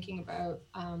are thinking about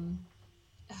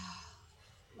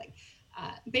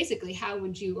basically, how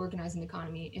would you organize an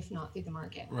economy if not through the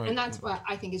market? Right. And that's what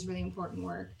I think is really important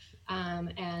work.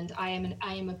 And I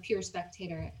am a pure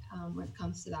spectator when it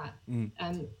comes to that.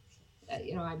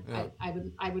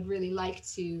 I would really like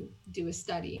to do a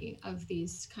study of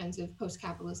these kinds of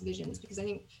post-capitalist visions, because I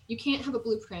think you can't have a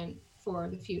blueprint for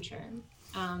the future.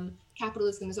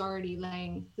 Capitalism is already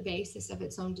laying the basis of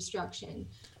its own destruction,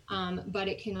 but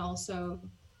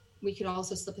we could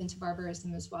also slip into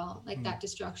barbarism as well. Like that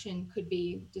destruction could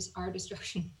be just our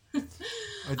destruction.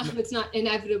 It's not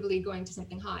inevitably going to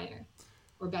something higher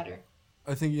or better.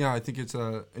 I think it's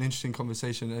an interesting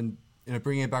conversation, and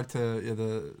bringing it back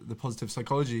to the positive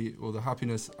psychology or the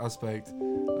happiness aspect.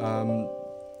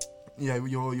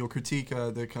 Your critique,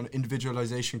 the kind of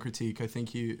individualization critique. I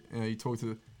think you talked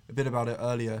a bit about it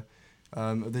earlier.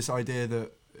 This idea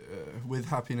that with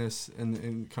happiness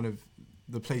and kind of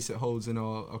the place it holds in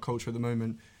our culture at the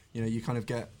moment, you kind of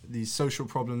get these social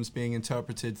problems being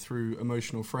interpreted through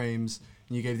emotional frames.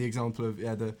 And you gave the example of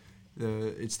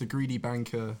it's the greedy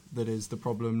banker that is the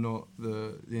problem, not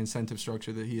the incentive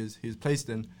structure that he is placed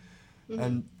in. Mm-hmm.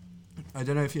 And I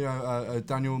don't know if you know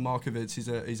Daniel Markovits.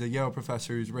 He's a Yale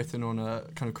professor who's written on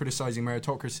kind of criticizing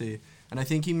meritocracy, and I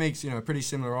think he makes a pretty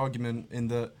similar argument in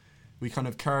that we kind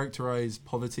of characterize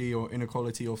poverty or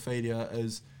inequality or failure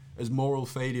as moral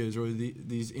failures or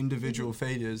these individual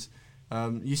failures.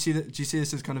 Do you see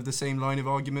this as kind of the same line of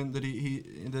argument that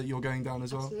that you're going down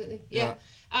as well? Absolutely, yeah.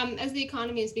 As the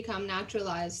economy has become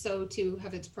naturalized, so too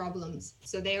have its problems.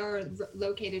 So they are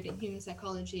located in human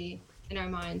psychology, in our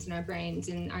minds, in our brains,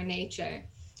 in our nature.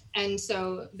 And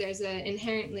so there's an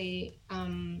inherently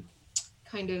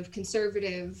kind of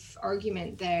conservative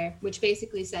argument there, which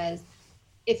basically says,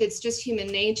 if it's just human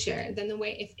nature, then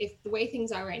if the way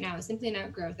things are right now is simply an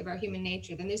outgrowth of our human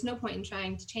nature, then there's no point in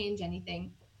trying to change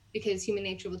anything, because human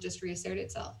nature will just reassert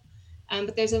itself.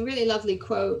 But there's a really lovely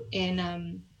quote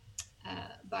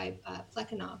by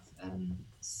Plekhanov,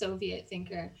 Soviet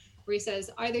thinker, where he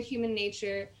says, either human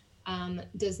nature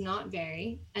does not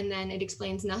vary, and then it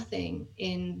explains nothing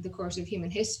in the course of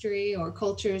human history or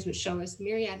cultures which show us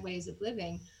myriad ways of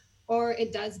living, or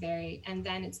it does vary, and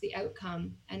then it's the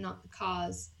outcome and not the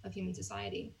cause of human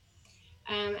society.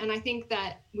 And I think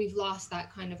that we've lost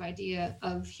that kind of idea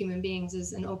of human beings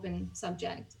as an open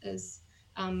subject,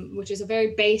 which is a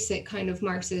very basic kind of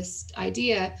Marxist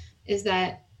idea, is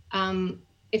that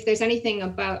if there's anything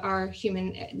about our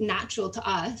human natural to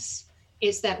us,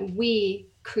 it's that we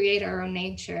create our own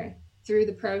nature through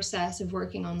the process of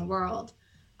working on the world.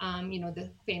 The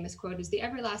famous quote is, the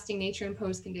everlasting nature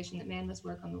imposed condition that man must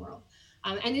work on the world.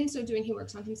 And in so doing, he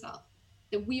works on himself.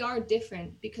 That we are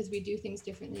different because we do things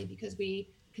differently, because we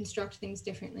construct things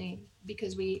differently,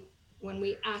 because when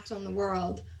we act on the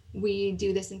world, we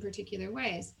do this in particular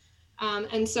ways.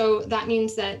 And so that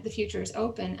means that the future is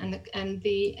open, and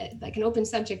like an open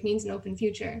subject means an open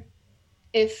future.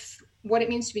 If what it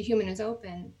means to be human is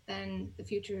open, then the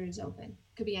future is open.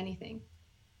 It could be anything.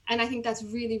 And I think that's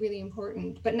really, really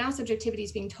important. But now subjectivity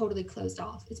is being totally closed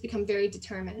off. It's become very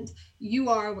determined. You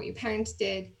are what your parents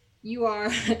did. You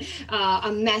are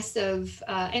a mess of,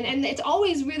 and it's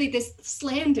always really, this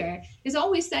slander is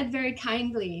always said very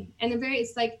kindly. And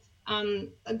it's like,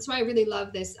 that's why I really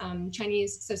love this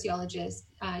Chinese sociologist,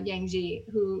 Yang Ji,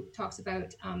 who talks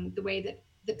about the way that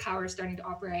the power is starting to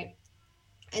operate.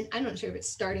 And I'm not sure if it's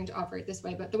starting to operate this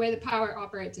way, but the way that power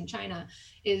operates in China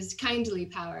is kindly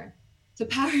power. So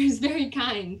power is very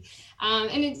kind.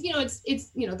 And it's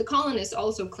the colonists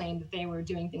also claimed that they were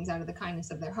doing things out of the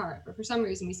kindness of their heart. But for some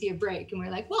reason we see a break and we're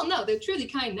like, well, no, they're truly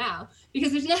kind now,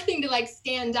 because there's nothing to like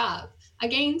stand up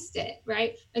against it,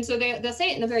 right? And so they'll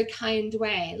say it in a very kind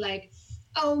way, like,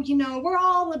 oh, we're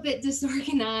all a bit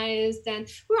disorganized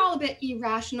and we're all a bit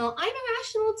irrational. I'm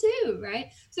irrational too,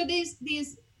 right? So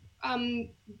this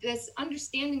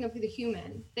understanding of the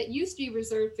human that used to be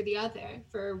reserved for the other,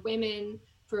 for women,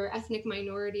 for ethnic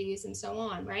minorities, and so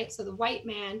on, right? So the white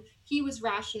man, he was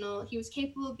rational, he was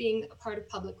capable of being a part of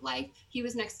public life, he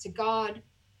was next to God,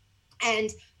 and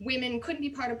women couldn't be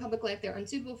part of public life, they're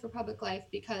unsuitable for public life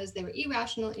because they were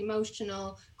irrational,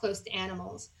 emotional, close to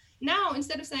animals. Now,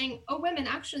 instead of saying, oh, women,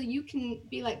 actually, you can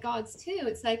be like gods too,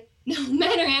 it's like, no,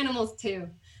 men are animals too.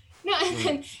 No,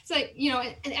 and it's like,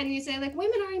 and you say, like,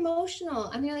 women are emotional,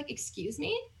 and they're like, excuse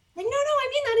me? Like, no, I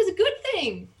mean, that is a good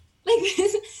thing. Like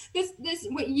this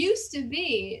what used to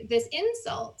be this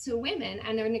insult to women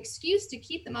and an excuse to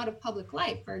keep them out of public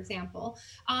life, for example,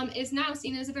 is now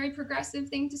seen as a very progressive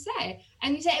thing to say.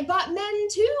 And you say, but men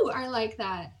too are like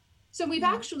that. So we've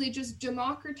actually just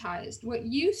democratized what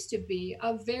used to be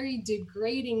a very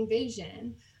degrading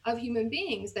vision of human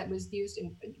beings that was used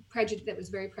in that was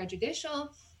very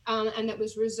prejudicial. And that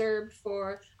was reserved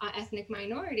for ethnic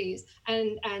minorities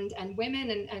and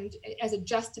women, and as a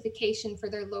justification for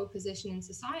their low position in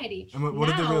society. And what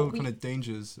are the real kind of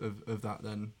dangers of that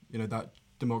then? That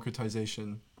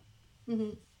democratization. Mm-hmm.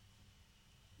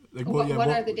 Like, what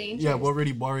are the dangers? Yeah, what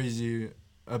really worries you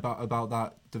about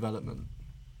that development?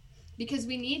 Because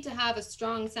we need to have a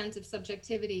strong sense of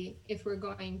subjectivity if we're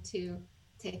going to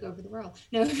take over the world.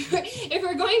 No, if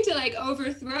we're going to like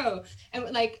overthrow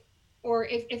and like. Or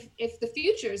if the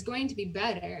future is going to be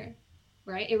better,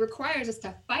 right, it requires us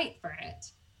to fight for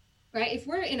it, right? If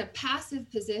we're in a passive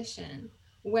position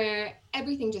where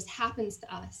everything just happens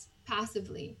to us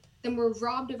passively, then we're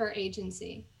robbed of our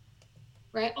agency,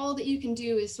 right? All that you can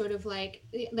do is sort of like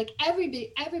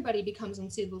everybody becomes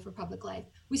unsuitable for public life.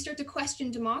 We start to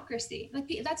question democracy.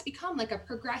 Like that's become like a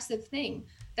progressive thing,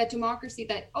 that democracy,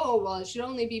 that, oh, well, it should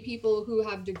only be people who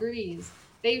have degrees.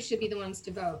 They should be the ones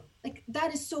to vote. Like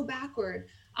that is so backward.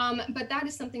 But that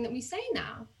is something that we say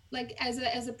now, like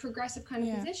as a progressive kind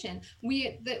of position.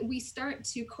 We start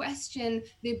to question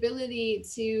the ability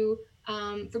to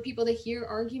for people to hear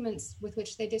arguments with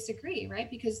which they disagree, right?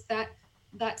 Because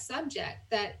that subject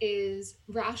that is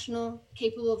rational,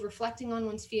 capable of reflecting on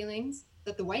one's feelings,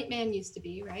 that the white man used to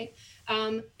be, right,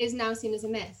 is now seen as a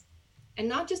myth, and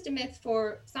not just a myth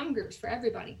for some groups, for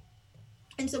everybody.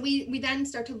 And so we then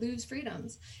start to lose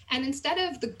freedoms. And instead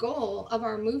of the goal of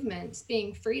our movements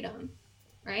being freedom,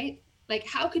 right? Like,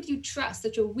 how could you trust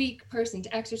such a weak person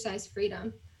to exercise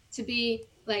freedom, to be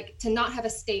like, to not have a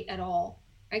state at all,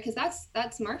 right? Because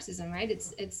that's Marxism, right?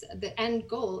 It's the end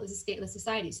goal is a stateless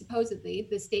society. Supposedly,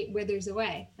 the state withers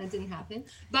away. That didn't happen.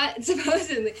 But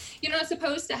supposedly, you're not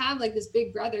supposed to have like this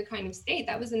big brother kind of state.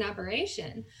 That was an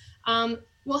aberration.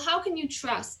 Well, how can you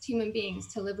trust human beings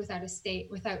to live without a state,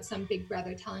 without some big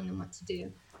brother telling them what to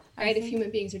do, right? If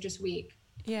human beings are just weak.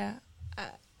 Yeah.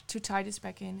 to tie this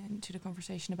back into the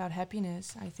conversation about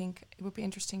happiness, I think it would be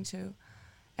interesting to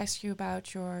ask you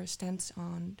about your stance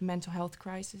on the mental health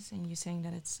crisis, and you saying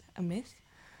that it's a myth.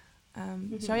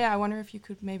 So yeah, I wonder if you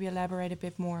could maybe elaborate a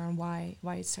bit more on why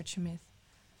it's such a myth.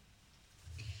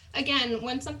 Again,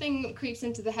 when something creeps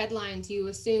into the headlines, you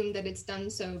assume that it's done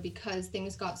so because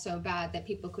things got so bad that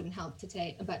people couldn't help to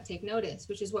take notice,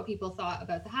 which is what people thought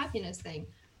about the happiness thing.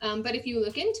 But if you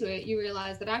look into it, you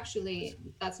realize that actually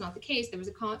that's not the case. There was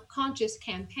a conscious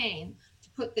campaign to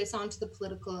put this onto the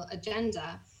political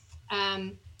agenda.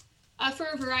 For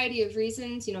a variety of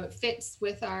reasons. It fits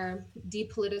with our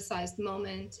depoliticized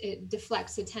moment. It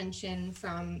deflects attention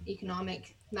from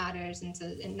economic matters and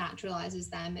naturalizes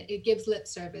them. It gives lip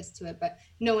service to it, but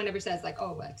no one ever says like,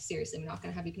 oh, like, seriously, we're not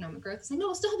going to have economic growth. It's like, no,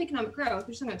 we'll still have economic growth.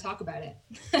 We're just not going to talk about it,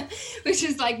 which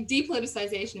is like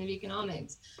depoliticization of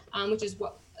economics, which is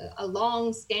what a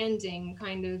long-standing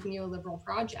kind of neoliberal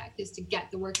project is, to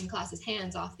get the working class's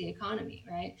hands off the economy,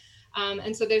 right?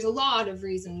 And so there's a lot of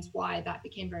reasons why that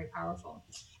became very powerful.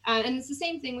 And it's the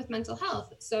same thing with mental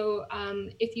health. So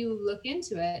if you look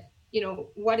into it,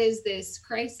 what is this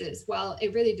crisis? Well,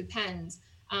 it really depends.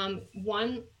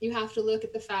 One, you have to look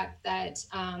at the fact that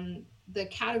the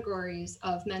categories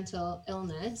of mental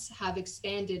illness have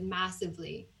expanded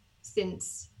massively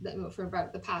for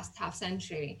about the past half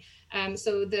century.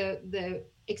 So the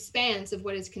expanse of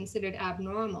what is considered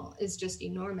abnormal is just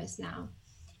enormous now.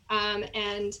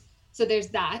 And so there's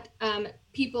that.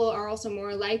 People are also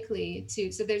more likely to,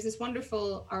 so there's this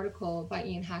wonderful article by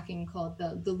Ian Hacking called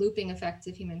The Looping Effects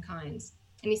of Humankind.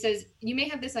 And he says, you may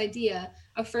have this idea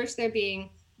of first there being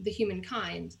the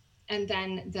humankind and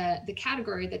then the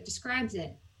category that describes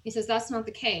it. He says, that's not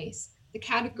the case. The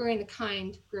category and the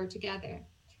kind grow together.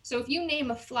 So if you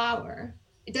name a flower,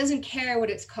 it doesn't care what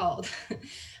it's called.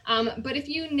 But if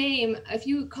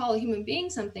you call a human being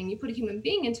something, you put a human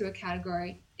being into a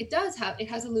category, it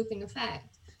has a looping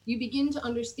effect. You begin to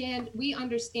understand, we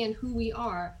understand who we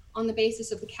are on the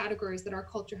basis of the categories that our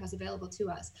culture has available to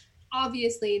us.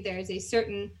 Obviously, there's a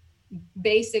certain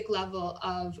basic level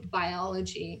of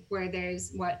biology where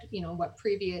there's what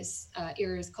previous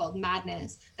eras called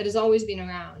madness that has always been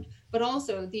around, but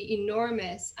also the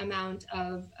enormous amount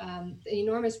of the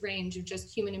enormous range of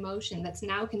just human emotion that's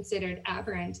now considered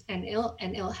aberrant and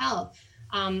ill health.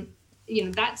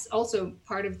 That's also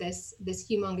part of this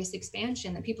humongous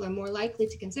expansion, that people are more likely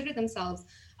to consider themselves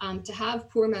to have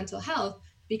poor mental health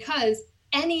because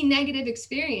any negative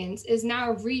experience is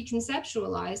now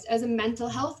reconceptualized as a mental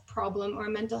health problem or a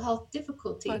mental health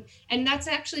difficulty. And that's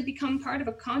actually become part of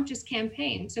a conscious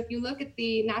campaign. So if you look at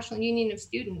the National Union of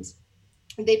Students,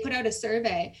 they put out a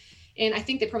survey, and I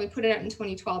think they probably put it out in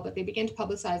 2012, but they began to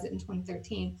publicize it in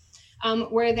 2013,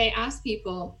 where they asked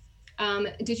people,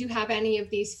 did you have any of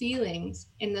these feelings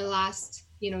in the last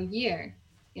year?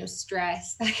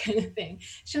 Stress, that kind of thing.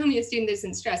 Show me a student that's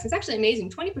in stress. It's actually amazing.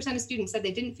 20% of students said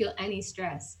they didn't feel any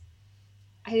stress.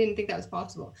 I didn't think that was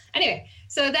possible. Anyway,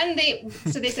 so then they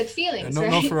said feelings, not,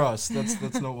 right? Not for us.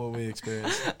 That's not what we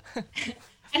experience.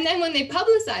 And then when they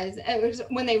publicize,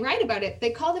 when they write about it,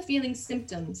 they call the feelings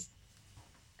symptoms.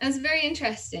 And it's very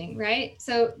interesting, right?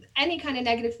 So any kind of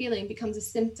negative feeling becomes a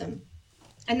symptom.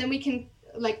 And then we can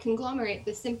conglomerate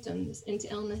the symptoms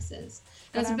into illnesses.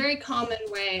 And it's a very common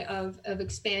way of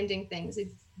expanding things.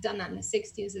 They've done that in the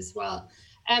 60s as well.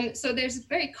 So there's a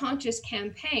very conscious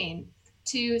campaign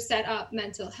to set up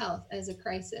mental health as a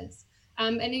crisis.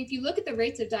 And if you look at the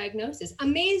rates of diagnosis,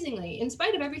 amazingly, in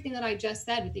spite of everything that I just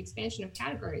said with the expansion of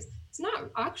categories, it's not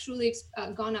actually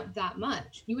gone up that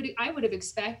much. I would have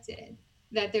expected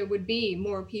that there would be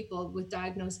more people with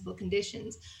diagnosable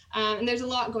conditions. And there's a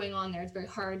lot going on there. It's very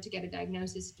hard to get a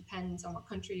diagnosis. It depends on what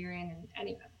country you're in. And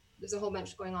anyway, there's a whole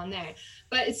bunch going on there.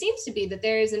 But it seems to be that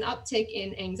there is an uptick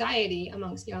in anxiety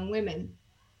amongst young women.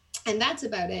 And that's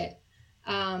about it.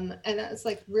 And that's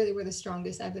really where the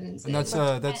strongest evidence and is.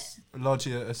 That's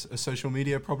largely a social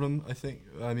media problem, I think.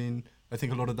 I mean, I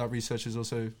think a lot of that research is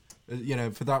also,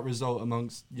 for that result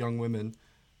amongst young women,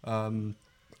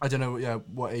 I don't know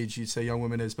what age you'd say young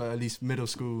women is, but at least middle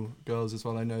school girls as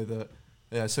well. I know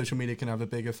that social media can have a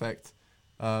big effect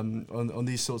on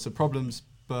these sorts of problems.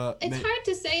 But it's hard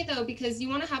to say though, because you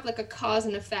want to have a cause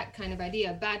and effect kind of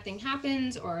idea. A bad thing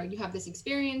happens, or you have this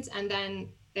experience, and then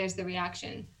there's the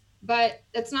reaction. But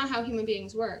that's not how human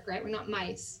beings work, right? We're not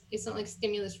mice. It's not like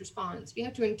stimulus response. We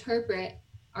have to interpret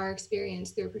our experience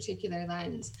through a particular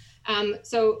lens.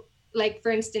 So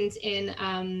for instance, in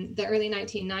the early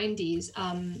 1990s,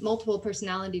 multiple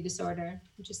personality disorder,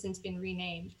 which has since been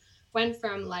renamed, went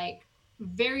from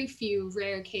very few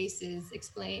rare cases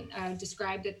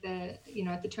described at the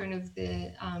turn of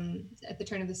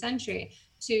the century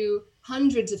to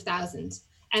hundreds of thousands.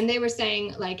 And they were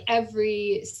saying like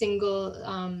every single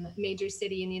major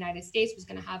city in the United States was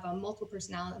going to have a multiple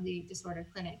personality disorder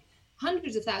clinic,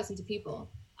 hundreds of thousands of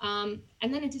people. And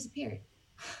then it disappeared.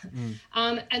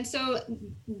 And so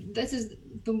this is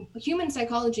the human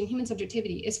psychology and human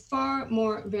subjectivity is far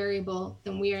more variable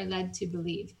than we are led to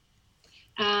believe.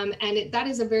 That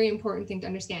is a very important thing to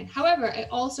understand. However, I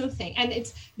also think,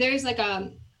 and there's like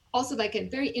also like a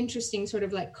very interesting sort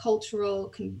of like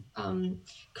cultural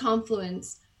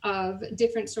confluence of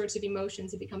different sorts of emotions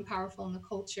that become powerful in the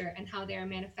culture and how they are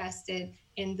manifested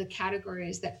in the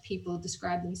categories that people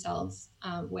describe themselves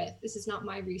with. This is not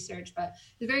my research, but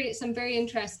there's some very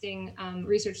interesting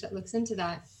research that looks into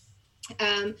that,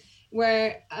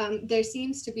 where there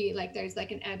seems to be like there's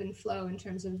like an ebb and flow in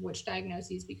terms of which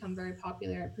diagnoses become very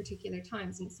popular at particular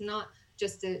times. And it's not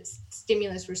just a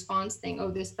stimulus response thing. Oh,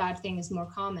 this bad thing is more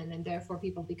common and therefore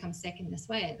people become sick in this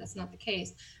way. That's not the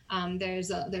case.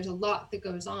 There's a lot that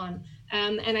goes on.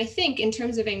 And I think in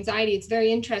terms of anxiety, it's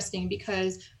very interesting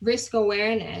because risk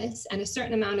awareness and a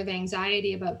certain amount of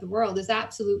anxiety about the world is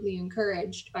absolutely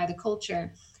encouraged by the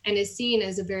culture and is seen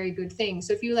as a very good thing.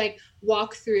 So if you like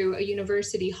walk through a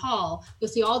university hall,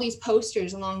 you'll see all these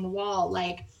posters along the wall,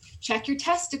 like check your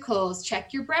testicles,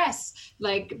 check your breasts,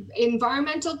 like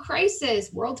environmental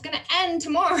crisis, world's gonna end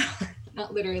tomorrow.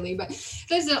 Not literally, but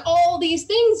there's all these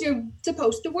things you're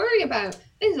supposed to worry about.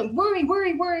 There's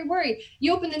worry.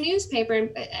 You open the newspaper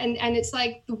and it's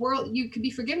like the world, you could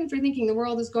be forgiven for thinking the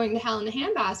world is going to hell in a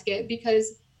handbasket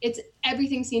because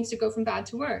everything seems to go from bad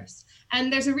to worse.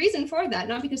 And there's a reason for that,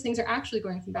 not because things are actually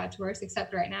going from bad to worse,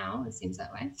 except right now, it seems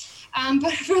that way.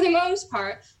 But for the most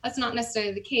part, that's not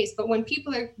necessarily the case. But when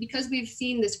because we've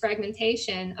seen this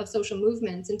fragmentation of social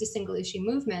movements into single issue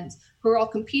movements who are all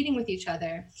competing with each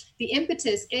other, the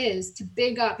impetus is to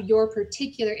big up your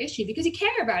particular issue because you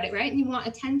care about it, right? And you want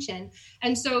attention.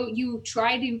 And so you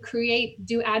try to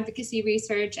do advocacy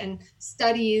research and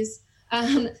studies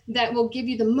that will give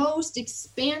you the most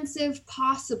expansive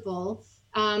possible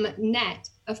net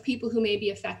of people who may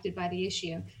be affected by the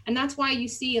issue. And that's why you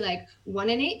see like 1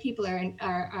 in 8 people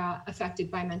are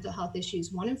affected by mental health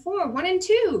issues, 1 in 4, 1 in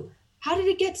 2. How did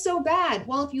it get so bad?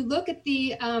 Well, if you look at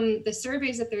the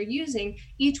surveys that they're using,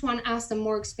 each one asks a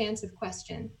more expansive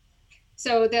question.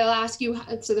 So they'll ask you,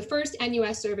 so the first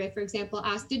NUS survey, for example,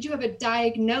 asked, did you have a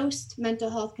diagnosed mental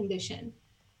health condition?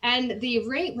 And the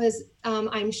rate was,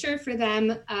 I'm sure for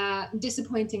them,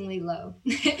 disappointingly low.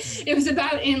 It was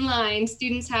about in line.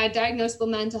 Students had diagnosable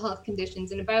mental health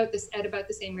conditions and at about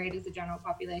the same rate as the general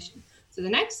population. So the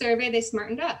next survey, they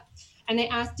smartened up and they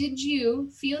asked, did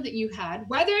you feel that you had,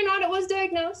 whether or not it was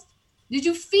diagnosed, did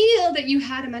you feel that you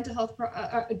had a mental health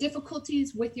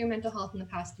difficulties with your mental health in the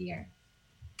past year?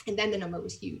 And then the number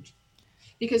was huge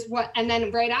and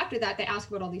then right after that, they asked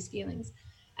about all these feelings.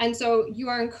 And so you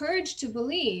are encouraged to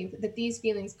believe that these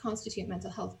feelings constitute mental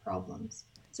health problems.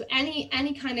 So any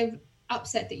kind of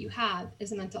upset that you have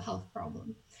is a mental health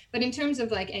problem. But in terms of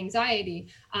like anxiety,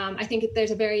 I think there's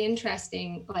a very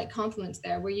interesting like confluence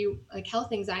there where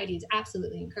health anxiety is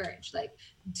absolutely encouraged, like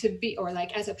to be, or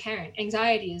like as a parent,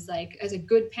 anxiety is like, as a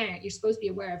good parent, you're supposed to be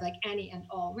aware of like any and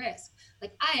all risk.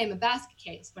 Like I am a basket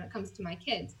case when it comes to my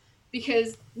kids.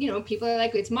 Because, people are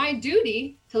like, it's my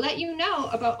duty to let you know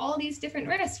about all these different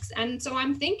risks. And so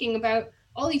I'm thinking about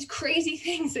all these crazy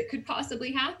things that could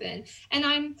possibly happen. And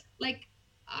I'm like,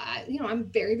 I'm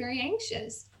very, very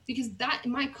anxious because that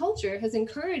my culture has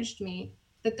encouraged me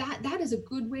that is a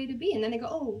good way to be. And then I go,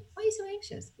 oh, why are you so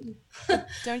anxious?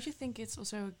 Don't you think it's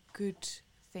also a good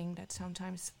thing that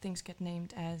sometimes things get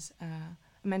named as a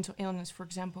mental illness, for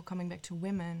example, coming back to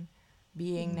women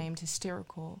being named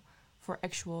hysterical for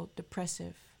actual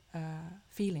depressive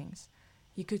feelings?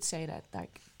 You could say that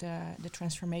like the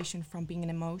transformation from being an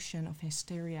emotion of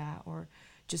hysteria or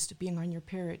just being on your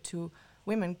period to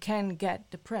women can get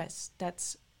depressed.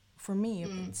 That's, for me,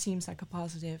 it seems like a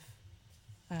positive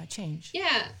change.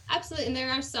 Yeah, absolutely. And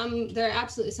there are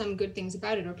absolutely some good things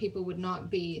about it, or people would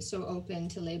not be so open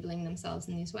to labeling themselves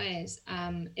in these ways.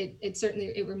 It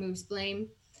certainly removes blame.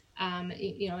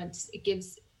 It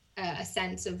gives a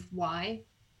sense of why.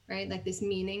 Right? Like this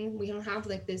meaning, we don't have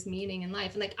like this meaning in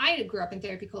life. And like I grew up in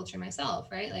therapy culture myself,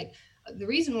 right? Like the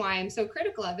reason why I'm so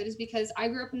critical of it is because I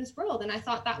grew up in this world and I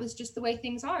thought that was just the way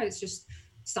things are. It's just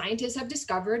scientists have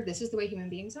discovered this is the way human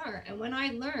beings are. And when I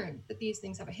learned that these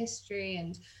things have a history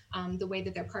and the way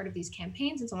that they're part of these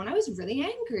campaigns and so on, I was really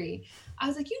angry. I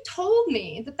was like, you told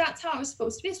me that that's how I was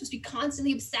supposed to be. I was supposed to be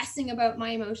constantly obsessing about my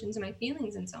emotions and my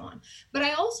feelings and so on. But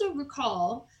I also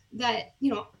recall that,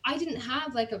 I didn't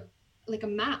have like a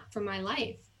map for my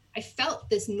life. I felt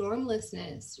this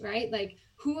normlessness, right? Like,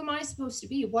 who am I supposed to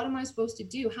be? What am I supposed to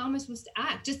do? How am I supposed to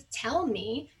act? Just tell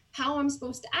me how I'm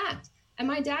supposed to act. And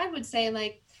my dad would say,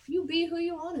 like, you be who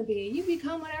you want to be. You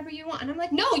become whatever you want. And I'm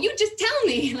like, no, you just tell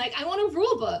me. Like, I want a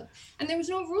rule book. And there was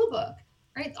no rule book,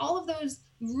 right? All of those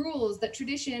rules that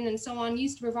tradition and so on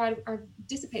used to provide are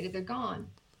dissipated. They're gone.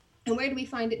 And where do we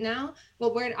find it now?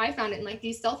 Well, where I found it in like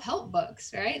these self-help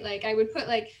books, right? Like I would put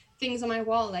like things on my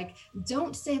wall, like,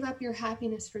 don't save up your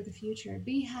happiness for the future.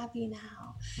 Be happy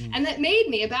now. And that made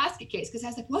me a basket case, because I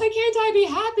was like, why can't I be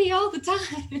happy all the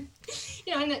time?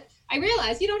 And I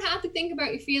realized you don't have to think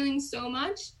about your feelings so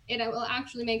much. It will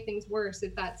actually make things worse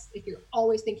if you're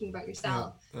always thinking about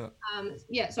yourself. So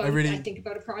I think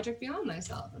about a project beyond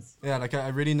myself. Like I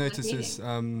really noticed this,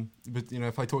 but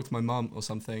if I talk to my mom or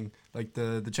something, like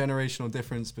the generational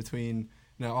difference between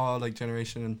our like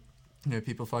generation and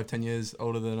people 5-10 years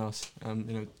older than us,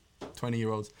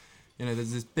 20-year-olds,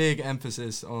 there's this big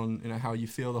emphasis on how you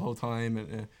feel the whole time,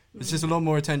 and there's just a lot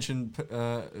more attention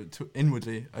to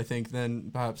inwardly, I think, than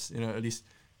perhaps at least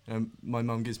my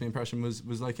mum gives me impression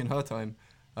was like in her time.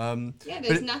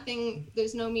 There's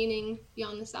no meaning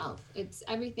beyond the self.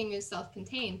 Everything is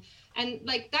self-contained, and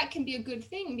like that can be a good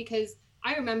thing, because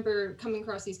I remember coming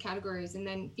across these categories and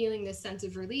then feeling this sense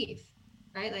of relief,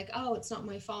 right? Like, oh, it's not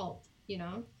my fault,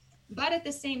 But at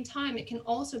the same time, it can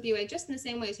also be a way, just in the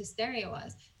same way as hysteria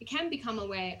was, it can become a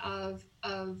way of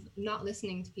not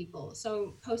listening to people.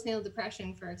 So postnatal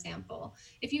depression, for example,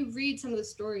 if you read some of the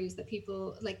stories that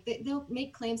people, like they'll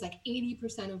make claims like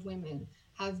 80% of women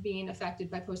have been affected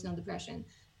by postnatal depression.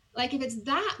 Like if it's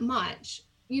that much,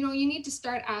 you need to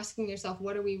start asking yourself,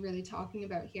 what are we really talking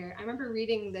about here? I remember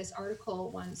reading this article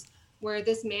once where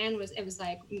this man it was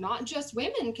like, not just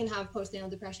women can have postnatal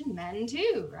depression, men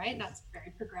too, right? That's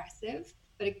very progressive.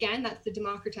 But again, that's the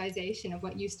democratization of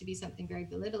what used to be something very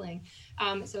belittling.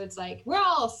 So it's like, we're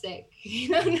all sick,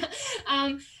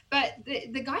 but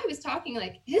the guy was talking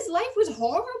like his life was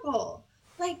horrible.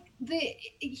 Like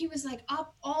he was like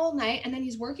up all night, and then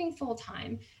he's working full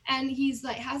time, and he's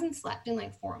like hasn't slept in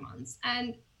like 4 months.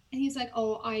 And he's like,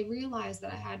 oh, I realized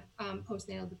that I had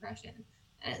postnatal depression.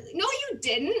 No, you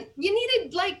didn't. You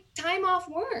needed like time off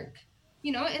work,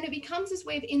 and it becomes this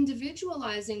way of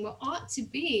individualizing what ought to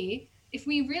be. If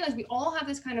we realize we all have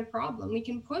this kind of problem, we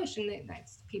can push, and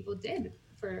that's people did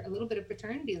for a little bit of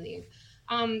paternity leave.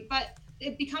 But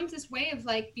it becomes this way of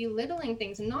like belittling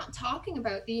things and not talking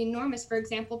about the enormous, for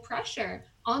example, pressure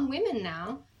on women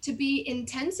now to be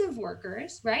intensive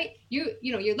workers, right?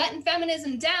 You're letting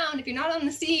feminism down if you're not on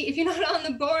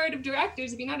the board of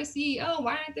directors, if you're not a CEO.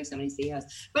 Why aren't there so many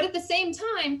CEOs? But at the same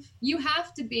time, you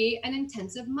have to be an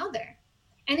intensive mother.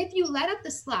 And if you let up the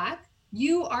slack,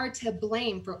 you are to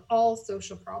blame for all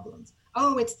social problems.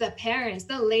 Oh, it's the parents,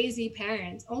 the lazy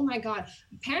parents. Oh my God.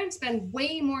 Parents spend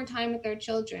way more time with their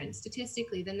children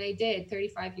statistically than they did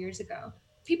 35 years ago.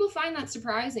 People find that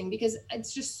surprising because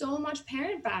it's just so much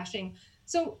parent bashing.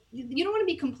 So you don't want to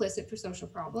be complicit for social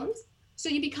problems. So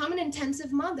you become an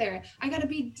intensive mother. I got to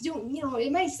be doing,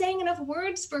 am I saying enough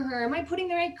words for her? Am I putting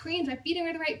the right creams? Am I feeding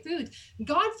her the right foods?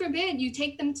 God forbid you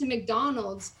take them to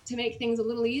McDonald's to make things a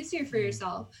little easier for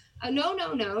yourself. No.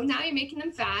 Now you're making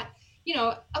them fat.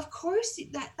 Of course,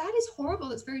 that is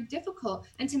horrible. It's very difficult.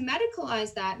 And to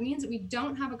medicalize that means that we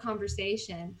don't have a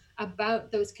conversation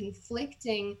about those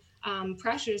conflicting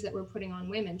pressures that we're putting on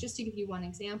women, just to give you one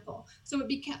example. So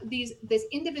this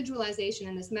individualization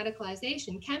and this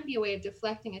medicalization can be a way of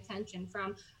deflecting attention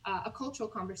from a cultural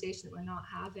conversation that we're not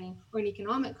having, or an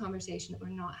economic conversation that we're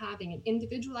not having, and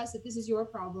individualize that this is your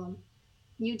problem.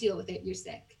 You deal with it. You're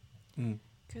sick.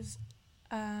 Because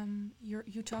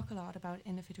you talk a lot about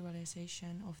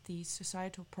individualization of these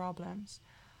societal problems,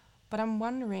 but I'm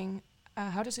wondering,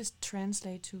 how does this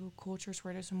translate to cultures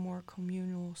where there's a more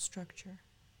communal structure?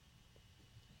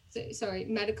 Sorry,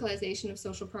 medicalization of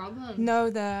social problems? No,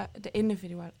 the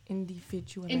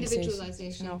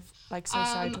individualization of like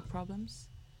societal problems.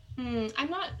 I'm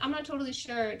not totally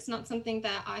sure. It's not something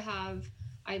that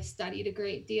I've studied a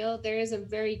great deal. There is a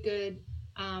very good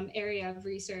area of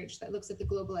research that looks at the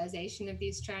globalization of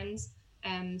these trends.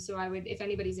 So I would, if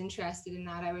anybody's interested in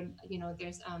that, I would,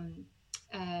 there's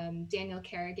Daniel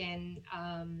Kerrigan,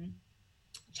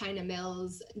 China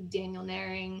Mills, Daniel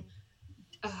Naring,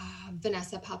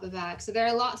 Vanessa Papovac. So there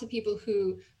are lots of people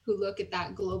who look at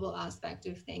that global aspect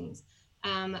of things.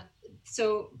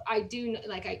 So I do,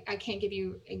 I can't give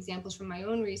you examples from my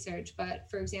own research, but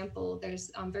for example,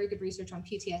 there's very good research on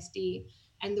PTSD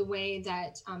and the way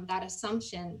that that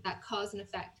assumption, that cause and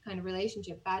effect kind of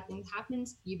relationship, bad things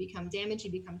happens, you become damaged,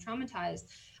 you become traumatized.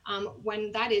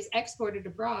 when that is exported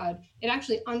abroad, it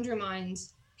actually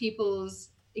undermines people's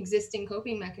existing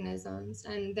coping mechanisms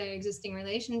and their existing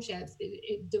relationships.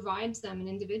 It divides them and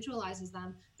individualizes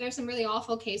them. There are some really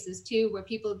awful cases too where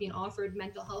people have been offered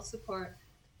mental health support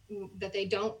that they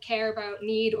don't care about,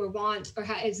 need, or want, or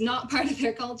is not part of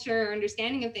their culture or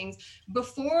understanding of things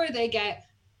before they get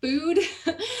food,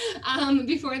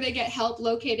 before they get help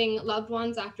locating loved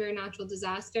ones after a natural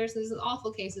disaster. So there's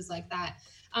awful cases like that.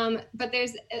 But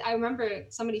I remember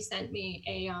somebody sent me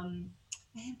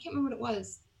I can't remember what it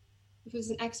was. If it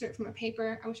was an excerpt from a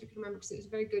paper, I wish I could remember because it was a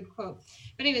very good quote.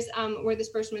 But anyways, where this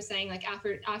person was saying, like,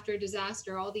 after a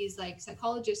disaster, all these like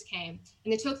psychologists came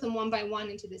and they took them one by one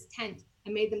into this tent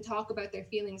and made them talk about their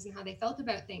feelings and how they felt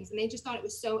about things. And they just thought it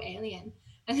was so alien.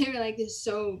 And they were like,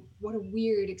 what a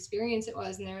weird experience it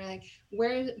was. And they were like,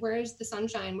 where's the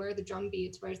sunshine? Where are the drum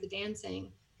beats? Where's the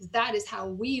dancing? Because that is how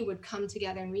we would come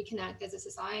together and reconnect as a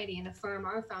society and affirm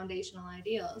our foundational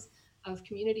ideals of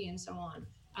community and so on.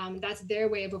 That's their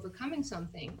way of overcoming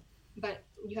something. But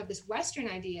you have this Western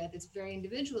idea that's very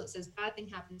individual. It says bad thing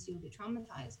happens, you'll be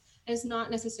traumatized. And it's not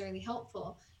necessarily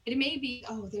helpful. It may be,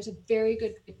 there's a very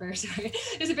good paper,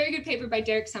 There's a very good paper by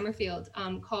Derek Summerfield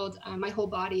called My Whole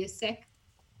Body is Sick.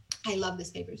 I love this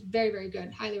paper. It's very, very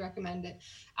good. Highly recommend it.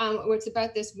 Where it's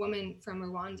about this woman from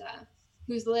Rwanda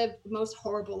who's lived the most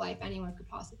horrible life anyone could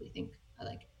possibly think,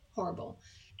 like horrible.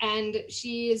 And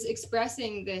she is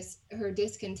expressing her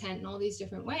discontent in all these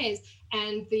different ways.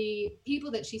 And the people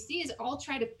that she sees all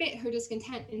try to fit her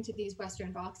discontent into these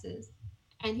Western boxes.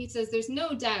 And he says, there's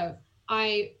no doubt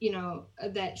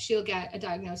that she'll get a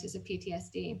diagnosis of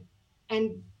PTSD.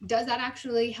 And does that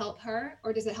actually help her,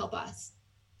 or does it help us?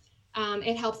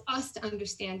 It helps us to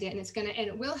understand it, and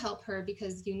it will help her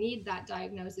because you need that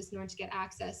diagnosis in order to get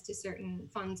access to certain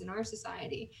funds in our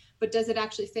society. But does it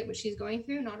actually fit what she's going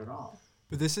through? Not at all.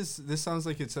 But this sounds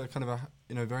like it's a kind of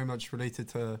very much related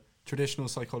to traditional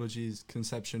psychology's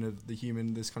conception of the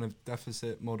human, this kind of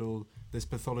deficit model, this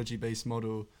pathology-based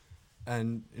model,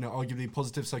 and arguably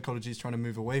positive psychology is trying to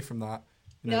move away from that.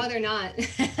 No, they're not.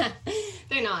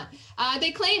 They're not.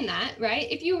 They claim that, right?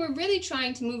 If you were really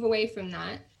trying to move away from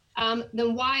that,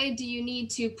 then why do you need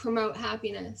to promote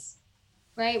happiness?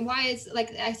 Right? Why is, like,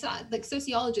 I saw like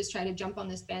sociologists try to jump on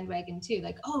this bandwagon too.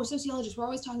 Like, sociologists, we're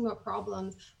always talking about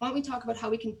problems. Why don't we talk about how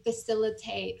we can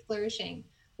facilitate flourishing?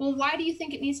 Well, why do you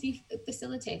think it needs to be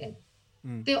facilitated?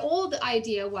 The old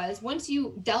idea was once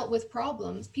you dealt with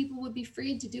problems, people would be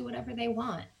freed to do whatever they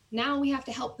want. Now we have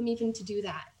to help them even to do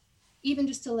that, even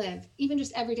just to live, even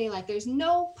just everyday life. There's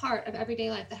no part of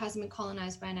everyday life that hasn't been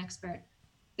colonized by an expert.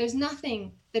 There's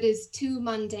nothing that is too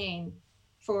mundane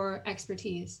for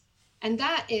expertise. And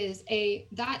that is a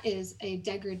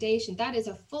degradation. That is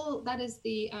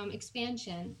the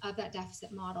expansion of that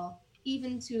deficit model,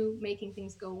 even to making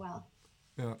things go well.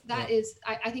 Yeah,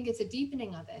 I think it's a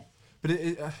deepening of it. But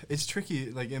it's tricky,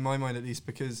 like in my mind at least,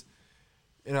 because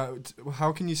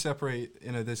how can you separate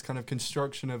this kind of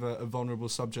construction of a vulnerable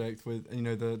subject with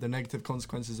the negative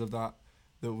consequences of that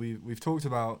we've talked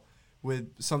about,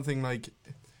 with something like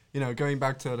going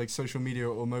back to like social media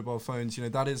or mobile phones,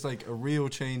 that is like a real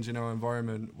change in our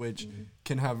environment, which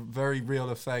can have very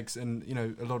real effects. And,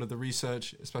 a lot of the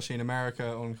research, especially in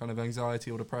America, on kind of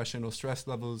anxiety or depression or stress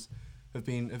levels have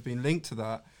been linked to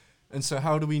that. And so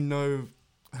how do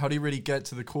you really get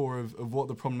to the core of what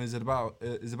the problem is about?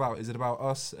 Is it about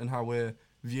us and how we're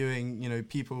viewing,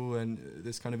 people and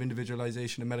this kind of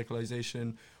individualization and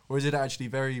medicalization? Or is it actually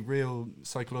very real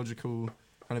psychological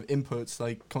kind of inputs,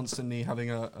 like constantly having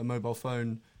a mobile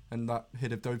phone and that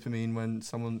hit of dopamine when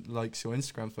someone likes your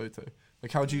Instagram photo?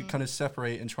 Like, how do you kind of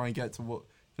separate and try and get to what,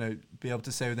 be able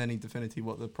to say with any definity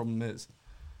what the problem is?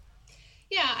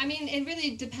 Yeah, I mean, it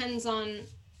really depends on,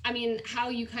 how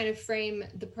you kind of frame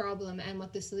the problem and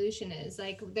what the solution is.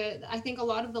 Like, I think a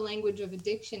lot of the language of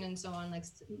addiction and so on, like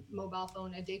mobile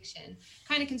phone addiction,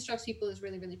 kind of constructs people as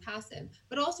really, really passive.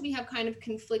 But also we have kind of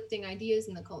conflicting ideas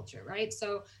in the culture, right?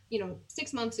 So,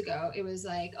 6 months ago, it was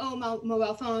like,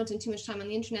 mobile phones and too much time on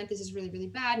the internet, this is really, really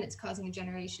bad, and it's causing a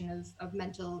generation of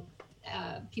mental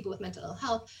people with mental ill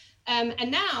health. And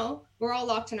now we're all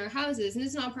locked in our houses, and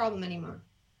it's not a problem anymore.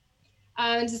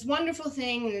 It's this wonderful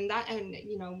thing,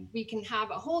 and we can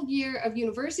have a whole year of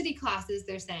university classes,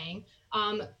 they're saying,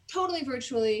 totally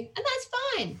virtually, and that's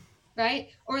fine, right?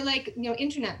 Or like,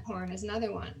 internet porn is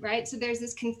another one, right? So there's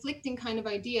this conflicting kind of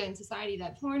idea in society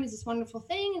that porn is this wonderful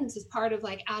thing, and this is part of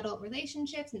like adult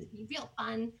relationships, and it's real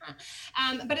fun.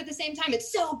 But at the same time,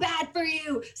 it's so bad for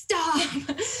you, stop,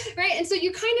 right? And so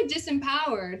you're kind of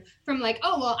disempowered from like,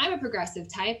 I'm a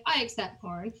progressive type, I accept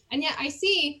porn, and yet I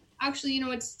see, actually,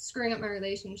 it's screwing up my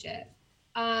relationship.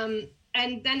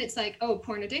 and then it's like, oh,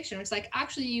 porn addiction. It's like,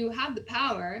 actually, you have the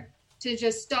power to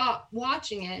just stop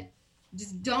watching it.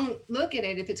 Just don't look at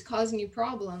it if it's causing you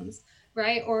problems,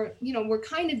 right? Or, you know, we're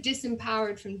kind of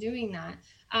disempowered from doing that.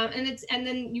 And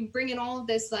then you bring in all of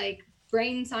this like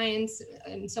brain science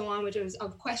and so on, which is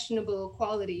of questionable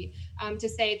quality, to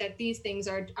say that these things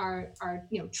are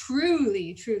you know,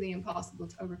 truly impossible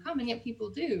to overcome, and yet people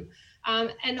do.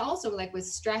 And also like with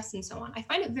stress and so on, I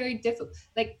find it very difficult.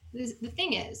 Like the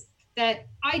thing is that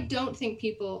I don't think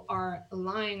people are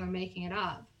lying or making it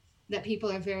up, that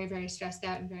people are very, very stressed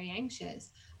out and very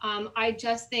anxious. I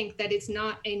just think that it's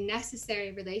not a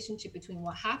necessary relationship between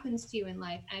what happens to you in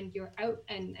life and your out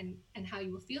and how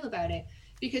you will feel about it.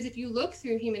 Because if you look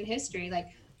through human history, like,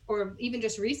 or even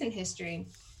just recent history,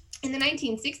 in the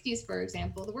 1960s, for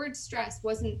example, the word stress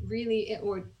wasn't really,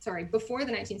 or sorry, before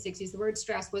the 1960s, the word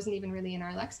stress wasn't even really in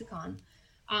our lexicon.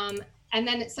 And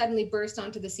then it suddenly burst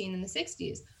onto the scene in the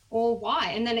 60s. Well,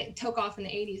 why? And then it took off in the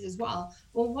 80s as well.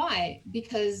 Well, why?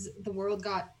 Because the world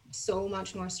got so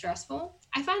much more stressful.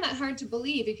 I find that hard to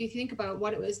believe if you think about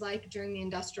what it was like during the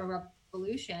Industrial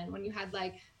Revolution, when you had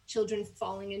like children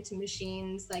falling into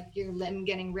machines, like your limb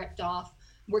getting ripped off,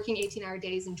 working 18-hour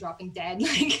days and dropping dead,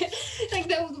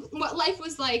 what life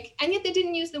was like. And yet they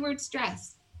didn't use the word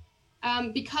stress,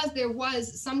 because there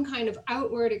was some kind of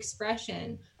outward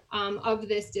expression of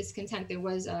this discontent. There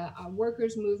was a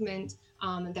workers' movement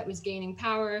that was gaining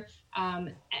power.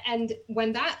 And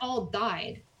when that all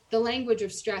died, the language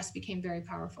of stress became very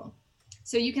powerful.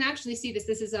 So you can actually see this.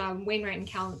 This is Wainwright and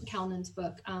Kalnin's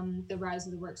book, The Rise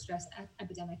of the Work Stress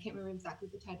Epidemic. I can't remember exactly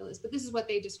what the title is, but this is what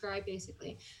they describe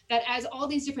basically, that as all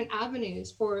these different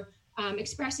avenues for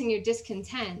expressing your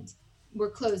discontent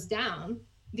were closed down,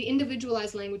 the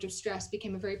individualized language of stress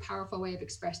became a very powerful way of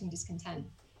expressing discontent.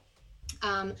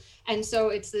 And so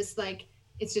it's this like,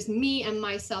 it's just me and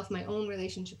myself, my own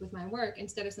relationship with my work,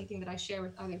 instead of something that I share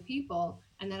with other people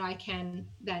and that I can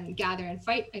then gather and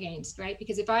fight against, right?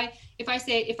 Because if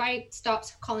I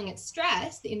stopped calling it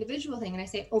stress, the individual thing, and I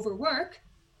say overwork,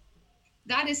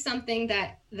 that is something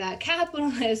that the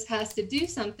capitalist has to do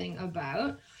something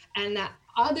about, and that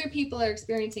other people are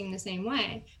experiencing the same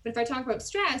way. But if I talk about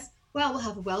stress, well, we'll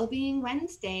have well-being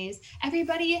Wednesdays.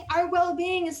 Everybody, our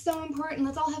well-being is so important.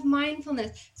 Let's all have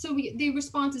mindfulness. So the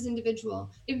response is individual.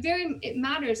 It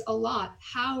matters a lot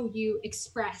how you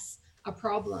express a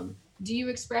problem. Do you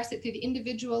express it through the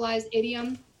individualized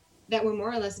idiom that we're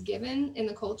more or less given in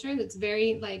the culture, that's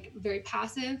very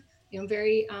passive,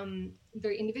 very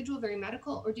individual, very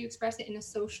medical, or do you express it in a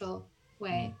social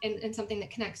way and something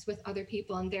that connects with other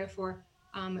people, and therefore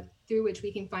through which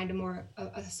we can find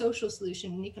a social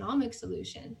solution, an economic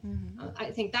solution? Mm-hmm. I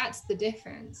think that's the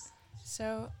difference.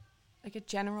 So, like a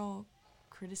general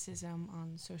criticism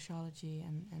on sociology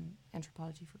and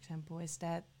anthropology, for example, is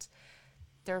that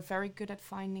they're very good at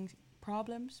finding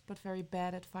problems, but very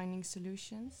bad at finding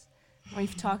solutions.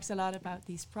 We've talked a lot about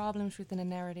these problems within a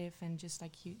narrative, and just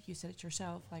like you said it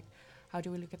yourself, like, how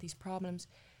do we look at these problems?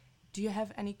 Do you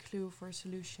have any clue for a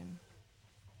solution?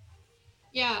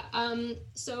 Yeah,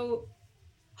 so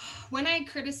when I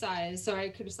criticize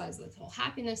this whole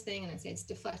happiness thing, and I say it's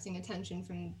deflecting attention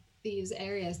from these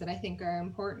areas that I think are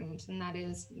important, and that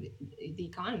is the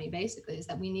economy, basically, is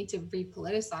that we need to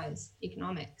repoliticize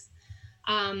economics.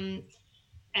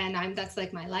 And that's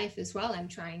like my life as well. I'm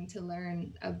trying to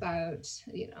learn about,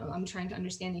 I'm trying to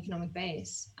understand the economic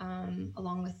base,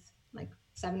 along with like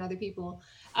 7 other people.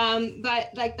 But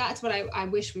like, that's what I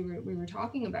wish we were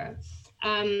talking about.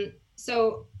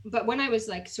 But when I was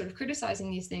like sort of criticizing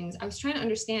these things, I was trying to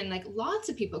understand, like, lots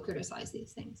of people criticize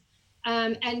these things.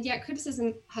 And yet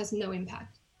criticism has no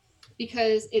impact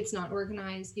because it's not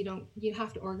organized. You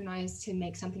have to organize to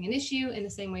make something an issue in the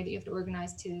same way that you have to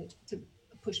organize to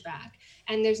push back.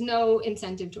 And there's no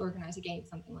incentive to organize against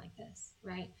something like this,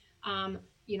 right?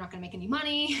 You're not going to make any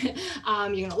money. You're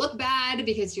going to look bad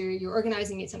because you're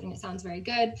organizing against something that sounds very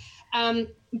good.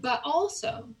 But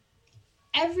also,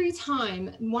 every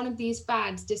time one of these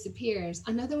fads disappears,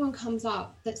 another one comes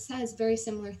up that says very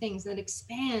similar things, that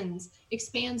expands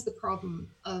the problem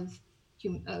of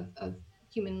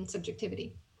human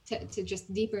subjectivity to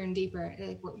just deeper and deeper.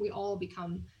 Like, we all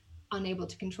become unable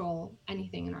to control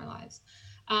anything in our lives.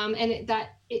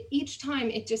 Each time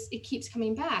it keeps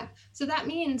coming back. So that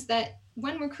means that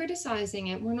when we're criticizing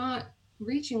it, we're not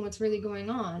reaching what's really going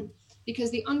on,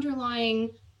 because the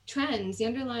underlying trends, the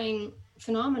underlying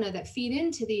phenomena that feed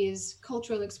into these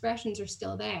cultural expressions are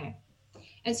still there.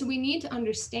 And so we need to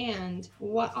understand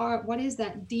what is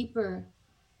that deeper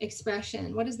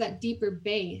expression, what is that deeper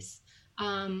base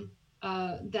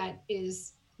that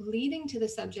is leading to the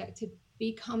subject to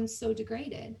become so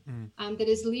degraded, that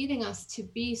is leading us to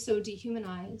be so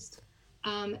dehumanized.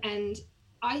 And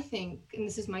I think, and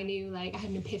this is my new, like, I had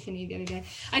an epiphany the other day.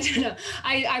 I don't know.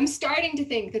 I'm starting to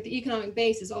think that the economic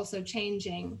base is also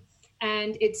changing,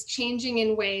 and it's changing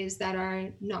in ways that are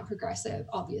not progressive,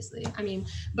 obviously. I mean,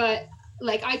 but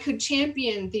like, I could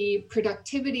champion the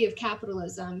productivity of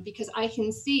capitalism because I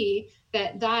can see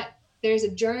that there's a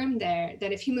germ there,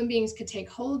 that if human beings could take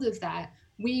hold of that,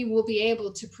 we will be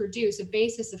able to produce a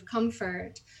basis of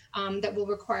comfort that will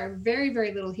require very,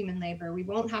 very little human labor. We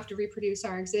won't have to reproduce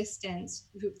our existence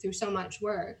through so much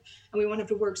work, and we won't have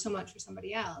to work so much for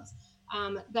somebody else.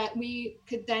 That we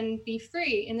could then be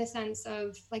free, in the sense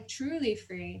of, like, truly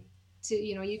free to,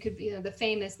 you could be, the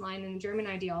famous line in the German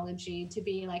ideology, to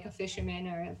be like a fisherman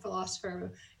or a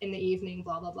philosopher in the evening,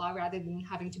 blah, blah, blah, rather than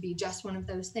having to be just one of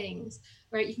those things,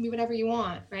 right? You can be whatever you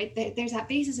want, right? There's that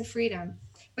basis of freedom.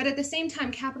 But at the same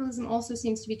time, capitalism also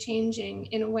seems to be changing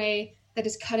in a way that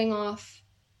is cutting off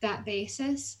that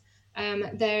basis.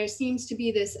 There seems to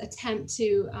be this attempt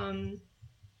to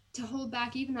hold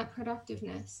back even that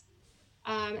productiveness.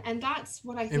 And that's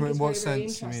what I think is very, very interesting. In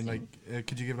what sense? You mean, like,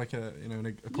 could you give like a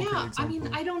concrete example? I mean,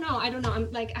 I don't know.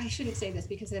 I'm like, I shouldn't say this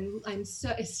because I'm so,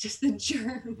 it's just the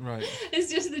germ. Right.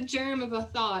 It's just the germ of a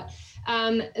thought,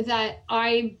 that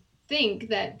I think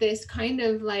that this kind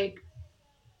of, like,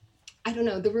 I don't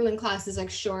know, the ruling class is like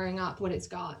shoring up what it's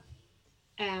got.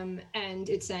 And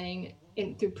it's saying,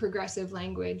 through progressive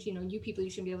language, you people, you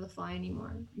shouldn't be able to fly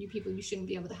anymore. You people, you shouldn't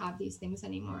be able to have these things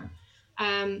anymore.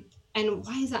 And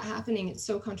why is that happening? It's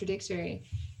so contradictory.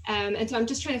 And so I'm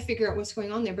just trying to figure out what's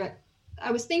going on there. But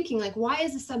I was thinking, like, why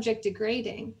is the subject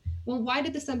degrading? Well, why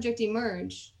did the subject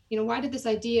emerge? Why did this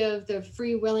idea of the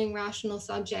free, willing, rational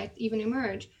subject even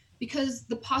emerge? Because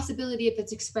the possibility of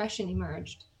its expression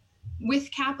emerged.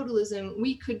 With capitalism,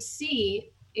 we could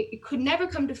see, it could never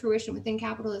come to fruition within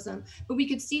capitalism, but we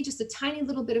could see just a tiny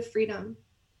little bit of freedom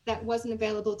that wasn't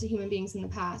available to human beings in the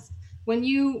past. When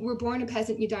you were born a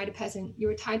peasant, you died a peasant. You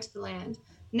were tied to the land.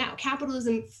 Now,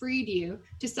 capitalism freed you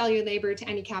to sell your labor to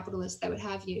any capitalist that would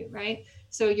have you, right?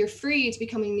 So you're free to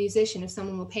become a musician if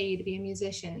someone will pay you to be a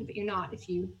musician, but you're not if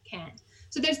you can't.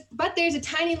 So there's a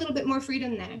tiny little bit more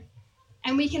freedom there.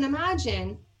 And we can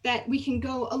imagine that we can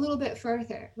go a little bit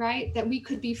further, right? That we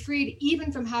could be freed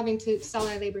even from having to sell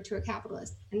our labor to a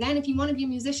capitalist. And then if you want to be a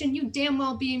musician, you damn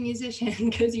well be a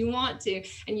musician because you want to.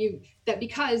 And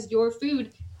because your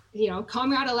food,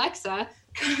 Comrade Alexa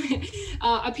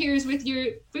appears with your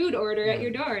food order at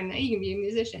your door, and now you can be a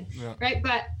musician, right?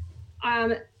 But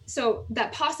so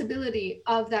that possibility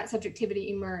of that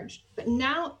subjectivity emerged, but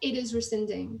now it is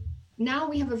rescinding. Now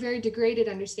we have a very degraded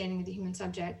understanding of the human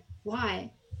subject.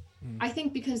 Why? I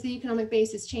think because the economic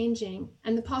base is changing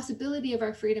and the possibility of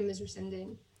our freedom is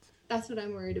rescinding. That's what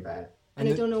I'm worried about. And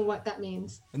I don't know what that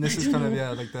means. And this is kind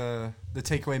of, like the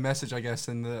takeaway message, I guess,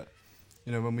 in the,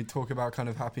 when we talk about kind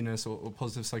of happiness or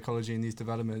positive psychology in these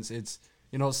developments, it's,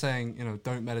 you're not saying,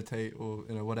 don't meditate or,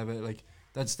 whatever, like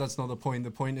that's not the point.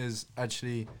 The point is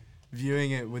actually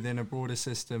viewing it within a broader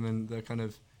system and the kind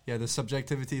of, the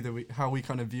subjectivity how we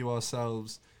kind of view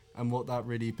ourselves and what that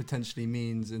really potentially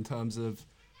means in terms of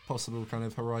possible kind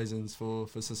of horizons for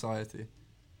society.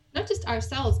 Not just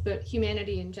ourselves, but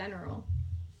humanity in general.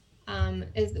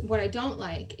 Is what I don't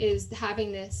like is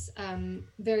having this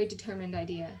very determined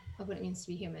idea of what it means to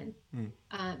be human,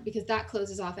 because that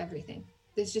closes off everything.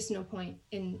 There's just no point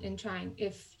in trying.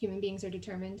 If human beings are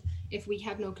determined, if we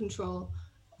have no control,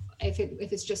 if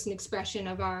it's just an expression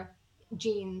of our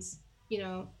genes,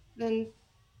 then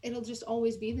it'll just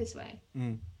always be this way.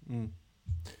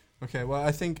 Okay, well,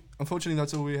 I think unfortunately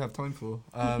that's all we have time for.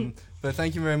 But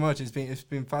thank you very much. It's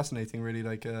been fascinating, really.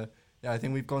 Like, I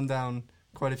think we've gone down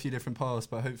quite a few different paths,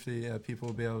 but hopefully people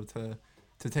will be able to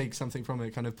take something from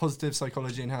it. Kind of positive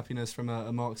psychology and happiness from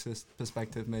a Marxist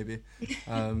perspective, maybe,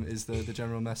 is the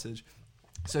general message.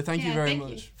 So thank you very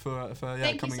much for coming on.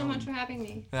 Thank you so much for having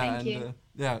me. Thank you.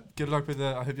 Good luck with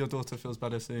it. I hope your daughter feels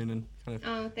better soon and kind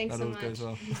of thanks so much. Goes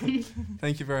well.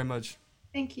 Thank you very much.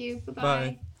 Thank you. Bye-bye.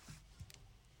 Bye.